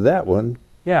 if you eat of that one,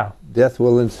 death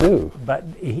will ensue. But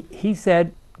he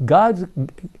said, God's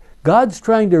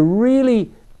trying to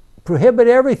really prohibit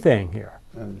everything here.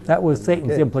 That was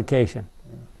Satan's implication.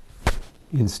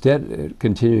 Instead,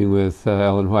 continuing with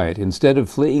Ellen White, instead of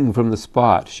fleeing from the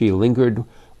spot, she lingered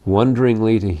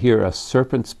wonderingly to hear a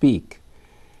serpent speak.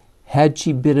 Had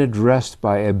she been addressed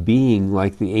by a being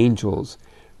like the angels,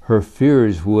 her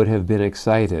fears would have been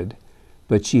excited,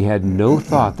 but she had no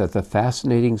thought that the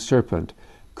fascinating serpent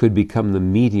could become the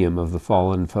medium of the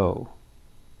fallen foe.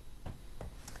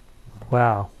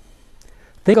 Wow.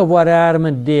 Think of what Adam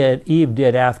and Eve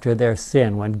did after their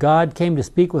sin. When God came to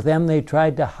speak with them, they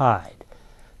tried to hide.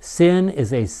 Sin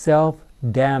is a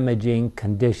self-damaging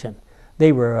condition.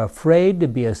 They were afraid to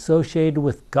be associated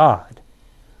with God.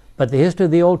 But the history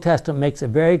of the Old Testament makes it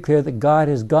very clear that God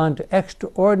has gone to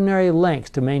extraordinary lengths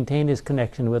to maintain his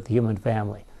connection with the human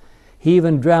family. He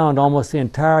even drowned almost the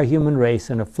entire human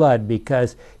race in a flood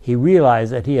because he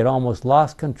realized that he had almost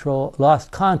lost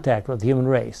contact with the human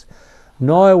race.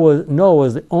 Noah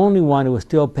was the only one who was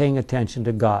still paying attention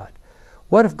to God.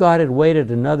 What if God had waited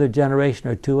another generation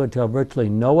or two until virtually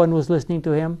no one was listening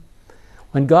to him?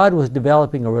 When God was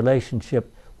developing a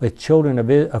relationship with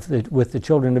the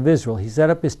children of Israel, he set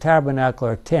up his tabernacle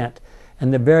or tent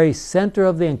in the very center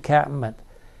of the encampment.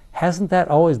 Hasn't that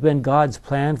always been God's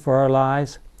plan for our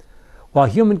lives? While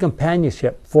human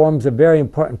companionship forms a very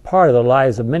important part of the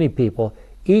lives of many people,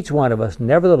 each one of us,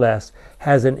 nevertheless,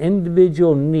 has an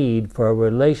individual need for a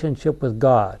relationship with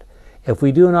God. If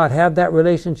we do not have that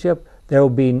relationship, there will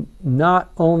be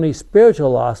not only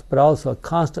spiritual loss, but also a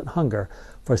constant hunger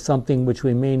for something which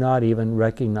we may not even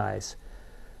recognize.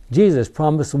 Jesus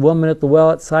promised the woman at the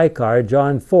well at Sychar,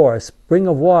 John 4, a spring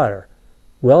of water,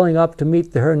 welling up to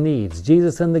meet her needs.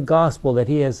 Jesus in the gospel that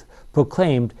he has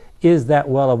proclaimed is that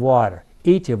well of water.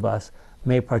 Each of us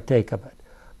may partake of it.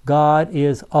 God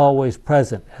is always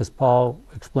present, as Paul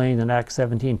explained in Acts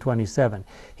 17:27.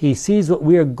 He sees what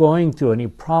we are going through, and he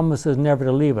promises never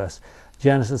to leave us.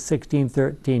 Genesis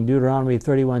 16:13, Deuteronomy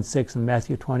 31:6, and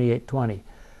Matthew 28:20.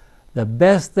 The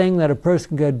best thing that a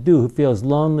person could do who feels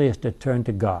lonely is to turn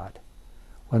to God.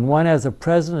 When one has a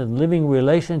present and living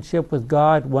relationship with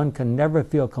God, one can never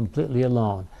feel completely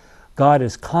alone. God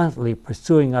is constantly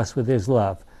pursuing us with his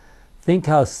love. Think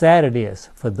how sad it is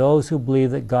for those who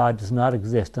believe that God does not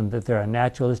exist and that there are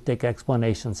naturalistic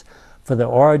explanations for the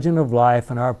origin of life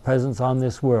and our presence on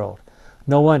this world.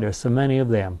 No wonder so many of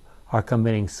them are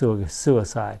committing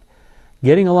suicide.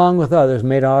 Getting along with others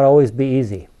may not always be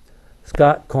easy.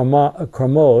 Scott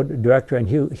Cormode, director, and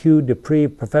Hugh Dupree,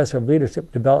 professor of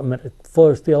leadership development at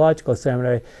Fuller's Theological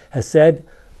Seminary, has said,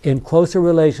 in closer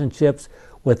relationships,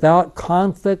 without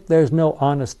conflict, there's no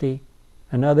honesty.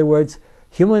 In other words,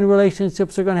 human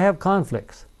relationships are going to have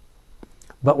conflicts.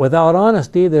 But without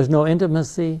honesty, there's no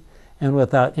intimacy, and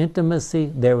without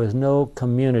intimacy, there is no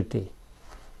community.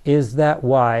 Is that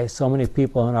why so many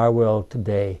people in our world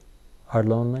today are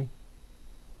lonely?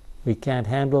 We can't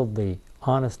handle the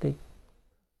honesty.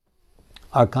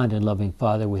 Our kind and loving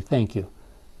Father, we thank you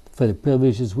for the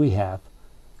privileges we have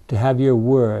to have your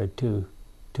word to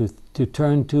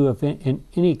turn to in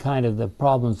any kind of the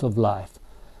problems of life.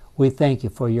 We thank you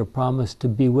for your promise to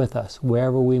be with us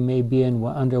wherever we may be in,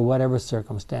 under whatever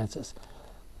circumstances.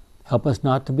 Help us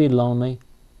not to be lonely,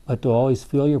 but to always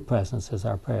feel your presence is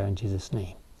our prayer in Jesus'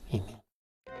 name. Amen.